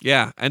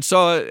 Yeah, and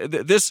so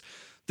this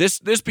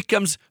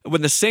becomes,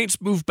 when the Saints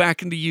move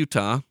back into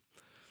Utah,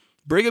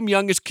 Brigham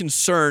Young is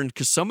concerned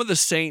because some of the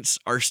saints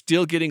are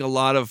still getting a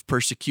lot of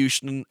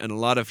persecution and a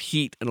lot of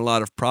heat and a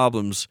lot of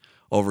problems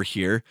over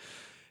here.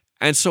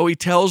 And so he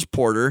tells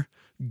Porter,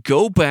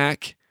 go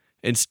back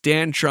and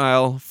stand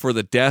trial for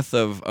the death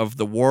of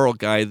the Worrell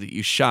guy that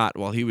you shot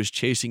while he was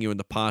chasing you in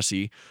the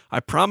posse.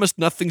 I promise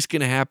nothing's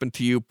going to happen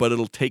to you, but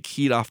it'll take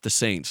heat off the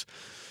saints.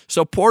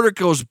 So Porter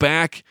goes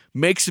back,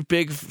 makes a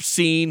big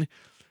scene,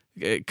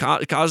 it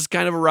causes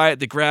kind of a riot.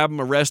 They grab him,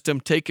 arrest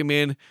him, take him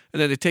in,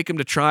 and then they take him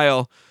to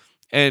trial.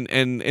 And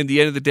in the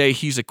end of the day,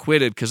 he's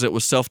acquitted because it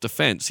was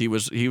self-defense. He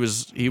was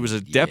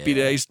a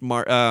deputized Deputized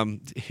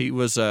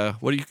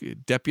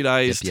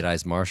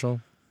marshal?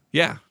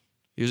 Yeah.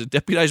 He was a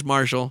deputized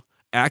marshal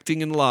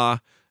acting in law,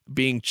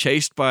 being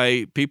chased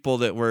by people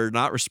that were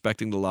not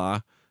respecting the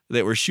law,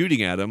 that were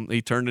shooting at him.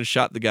 He turned and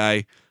shot the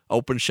guy,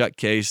 open shut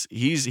case.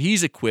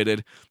 He's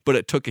acquitted, but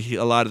it took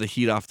a lot of the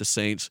heat off the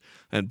saints,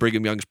 and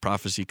Brigham Young's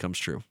prophecy comes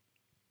true.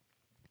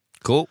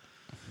 Cool.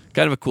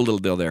 Kind of a cool little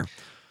deal there.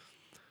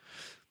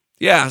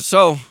 Yeah,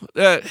 so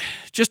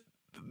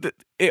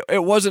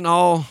it wasn't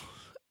all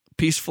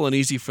peaceful and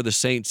easy for the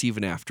saints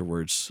even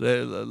afterwards.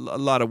 A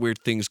lot of weird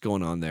things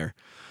going on there.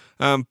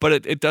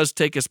 But it does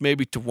take us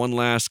maybe to one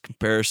last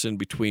comparison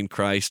between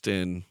Christ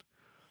and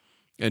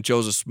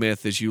Joseph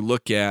Smith as you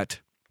look at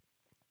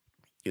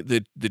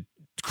the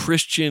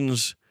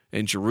Christians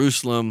in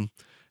Jerusalem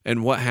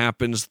and what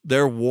happens.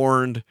 They're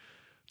warned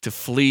to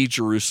flee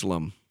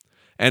Jerusalem.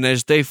 And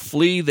as they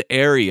flee the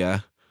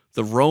area,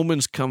 the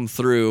Romans come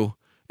through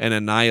and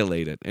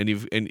annihilate it, and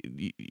you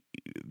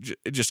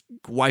just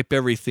wipe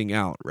everything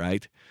out,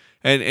 right?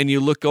 And you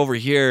look over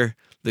here,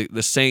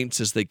 the saints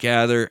as they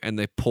gather and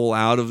they pull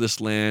out of this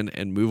land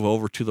and move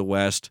over to the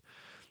west,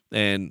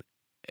 and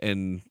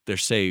they're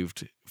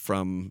saved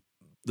from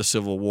the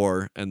Civil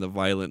War and the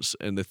violence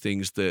and the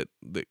things that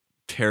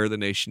tear the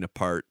nation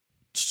apart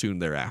soon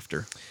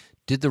thereafter.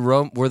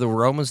 Were the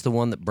Romans the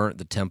one that burnt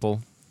the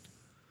temple?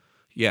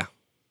 Yeah.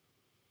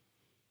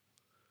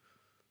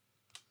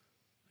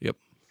 Yep.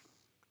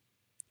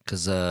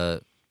 Because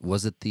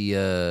was it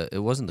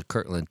it wasn't the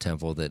Kirtland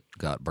Temple that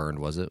got burned,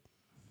 was it?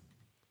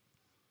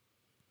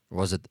 Or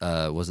was it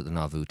the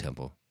Nauvoo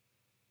Temple?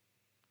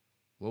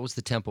 What was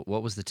the temple?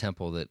 What was the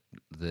temple that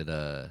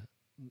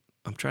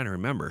I'm trying to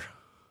remember.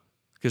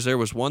 because there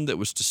was one that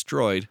was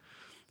destroyed.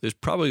 There's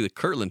probably the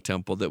Kirtland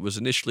Temple that was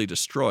initially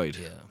destroyed.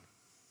 Yeah.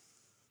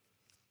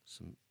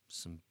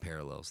 Some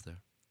parallels there.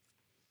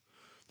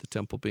 The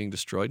temple being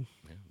destroyed.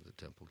 Yeah, the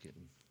temple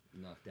getting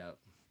knocked out.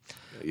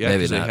 Yeah, Maybe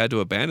because they not. had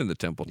to abandon the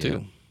temple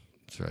too.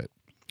 That's right.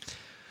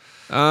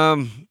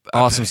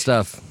 Awesome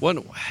stuff.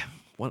 One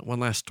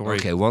last story.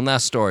 Okay, one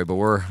last story, but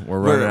we're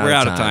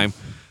out of time.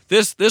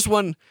 This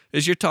one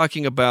is, you're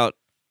talking about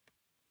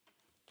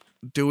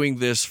doing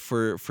this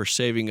for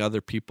saving other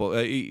people.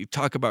 You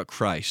talk about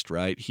Christ,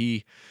 right?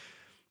 He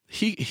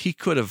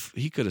could have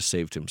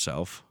saved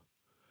himself,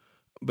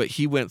 but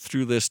he went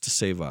through this to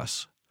save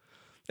us.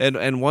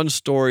 And one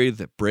story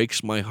that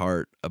breaks my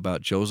heart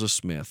about Joseph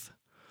Smith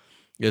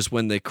is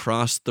when they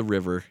crossed the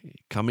river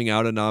coming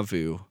out of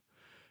Nauvoo.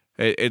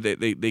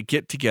 They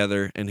get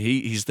together, and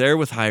he's there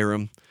with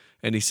Hiram,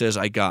 and he says,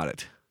 "I got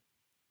it.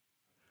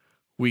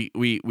 We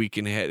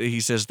can head." He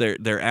says,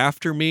 "They're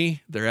after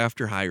me. They're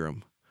after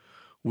Hiram.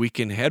 We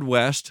can head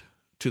west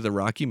to the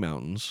Rocky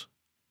Mountains,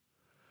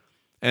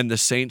 and the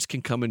saints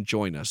can come and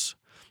join us.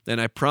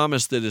 And I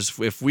promise that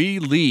if we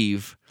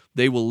leave,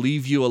 they will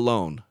leave you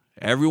alone.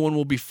 Everyone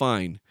will be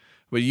fine.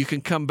 But you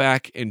can come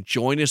back and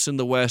join us in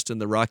the west in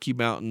the Rocky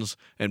Mountains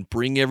and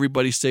bring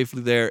everybody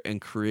safely there and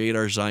create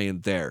our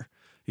Zion there."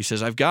 He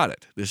says, "I've got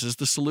it. This is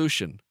the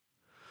solution."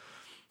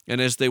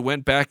 And as they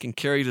went back and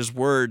carried his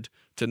word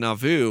to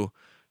Nauvoo,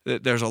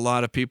 there's a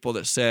lot of people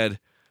that said,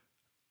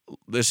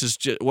 "This is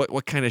just,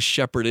 what kind of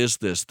shepherd is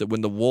this? That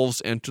when the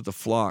wolves enter the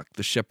flock,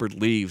 the shepherd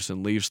leaves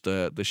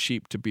the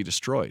sheep to be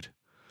destroyed."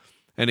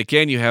 And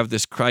again, you have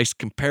this Christ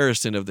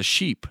comparison of the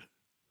sheep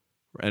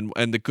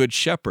and the good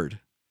shepherd.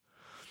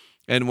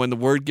 And when the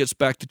word gets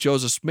back to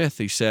Joseph Smith,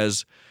 he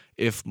says,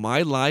 "If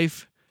my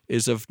life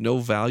is of no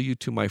value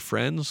to my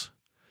friends,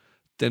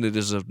 then it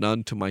is of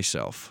none to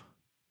myself."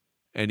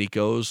 And he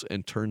goes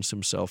and turns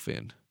himself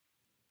in.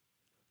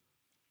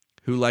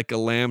 Who like a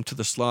lamb to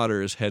the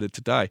slaughter is headed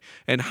to die.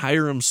 And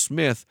Hiram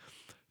Smith,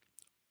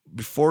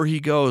 before he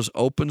goes,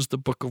 opens the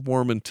Book of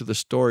Mormon to the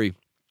story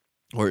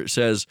where it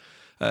says,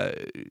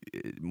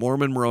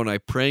 Mormon Moroni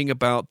praying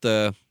about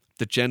the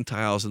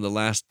Gentiles in the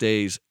last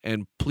days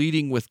and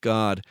pleading with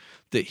God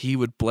that he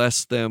would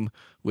bless them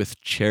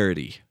with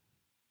charity.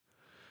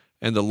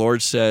 And the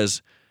Lord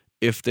says,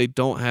 if they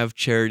don't have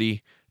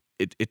charity,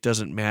 it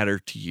doesn't matter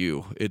to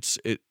you. It's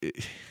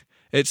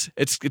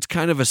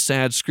kind of a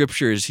sad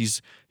scripture as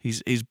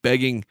he's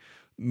begging,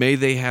 may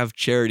they have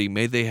charity,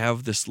 may they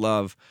have this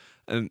love.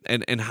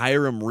 And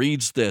Hiram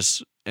reads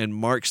this and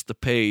marks the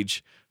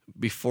page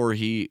before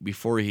he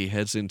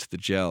heads into the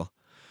jail.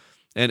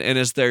 And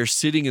as they're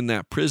sitting in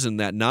that prison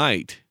that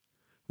night,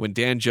 when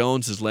Dan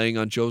Jones is laying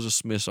on Joseph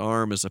Smith's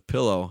arm as a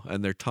pillow,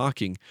 and they're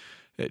talking,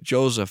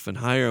 Joseph and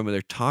Hiram, and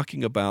they're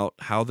talking about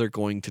how they're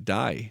going to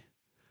die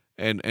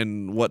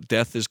and what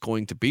death is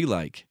going to be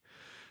like.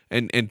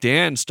 And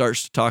Dan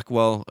starts to talk,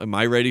 well, am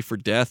I ready for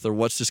death, or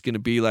what's this going to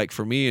be like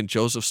for me? And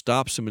Joseph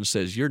stops him and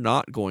says, you're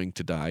not going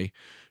to die.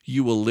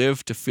 You will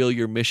live to fill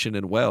your mission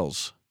in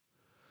wells.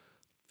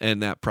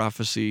 And that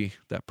prophecy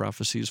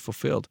is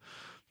fulfilled.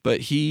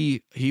 But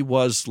he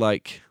was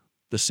like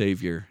the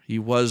Savior. He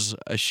was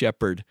a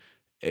shepherd.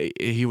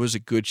 He was a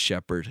good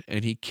shepherd,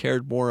 and he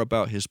cared more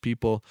about his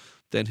people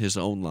than his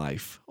own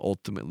life,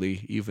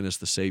 ultimately, even as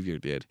the Savior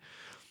did.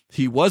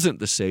 He wasn't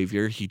the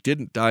Savior. He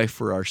didn't die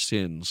for our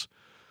sins.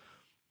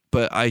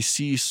 But I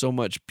see so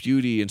much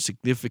beauty and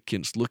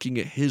significance looking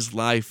at his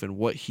life and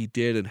what he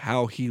did and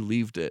how he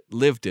lived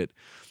it,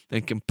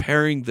 and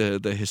comparing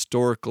the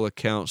historical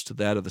accounts to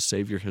that of the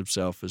Savior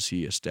himself as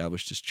he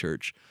established his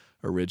church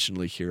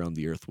originally here on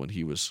the earth when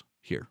he was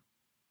here.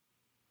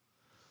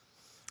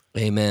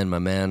 Amen, my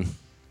man.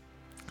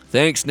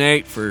 Thanks,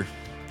 Nate, for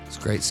it's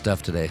great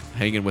stuff today.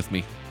 Hanging with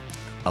me.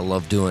 I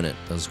love doing it.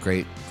 That was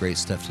great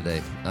stuff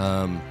today.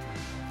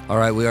 All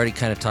right, we already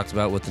kind of talked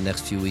about what the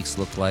next few weeks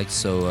look like,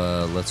 so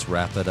let's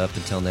wrap it up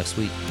until next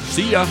week.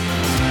 See ya.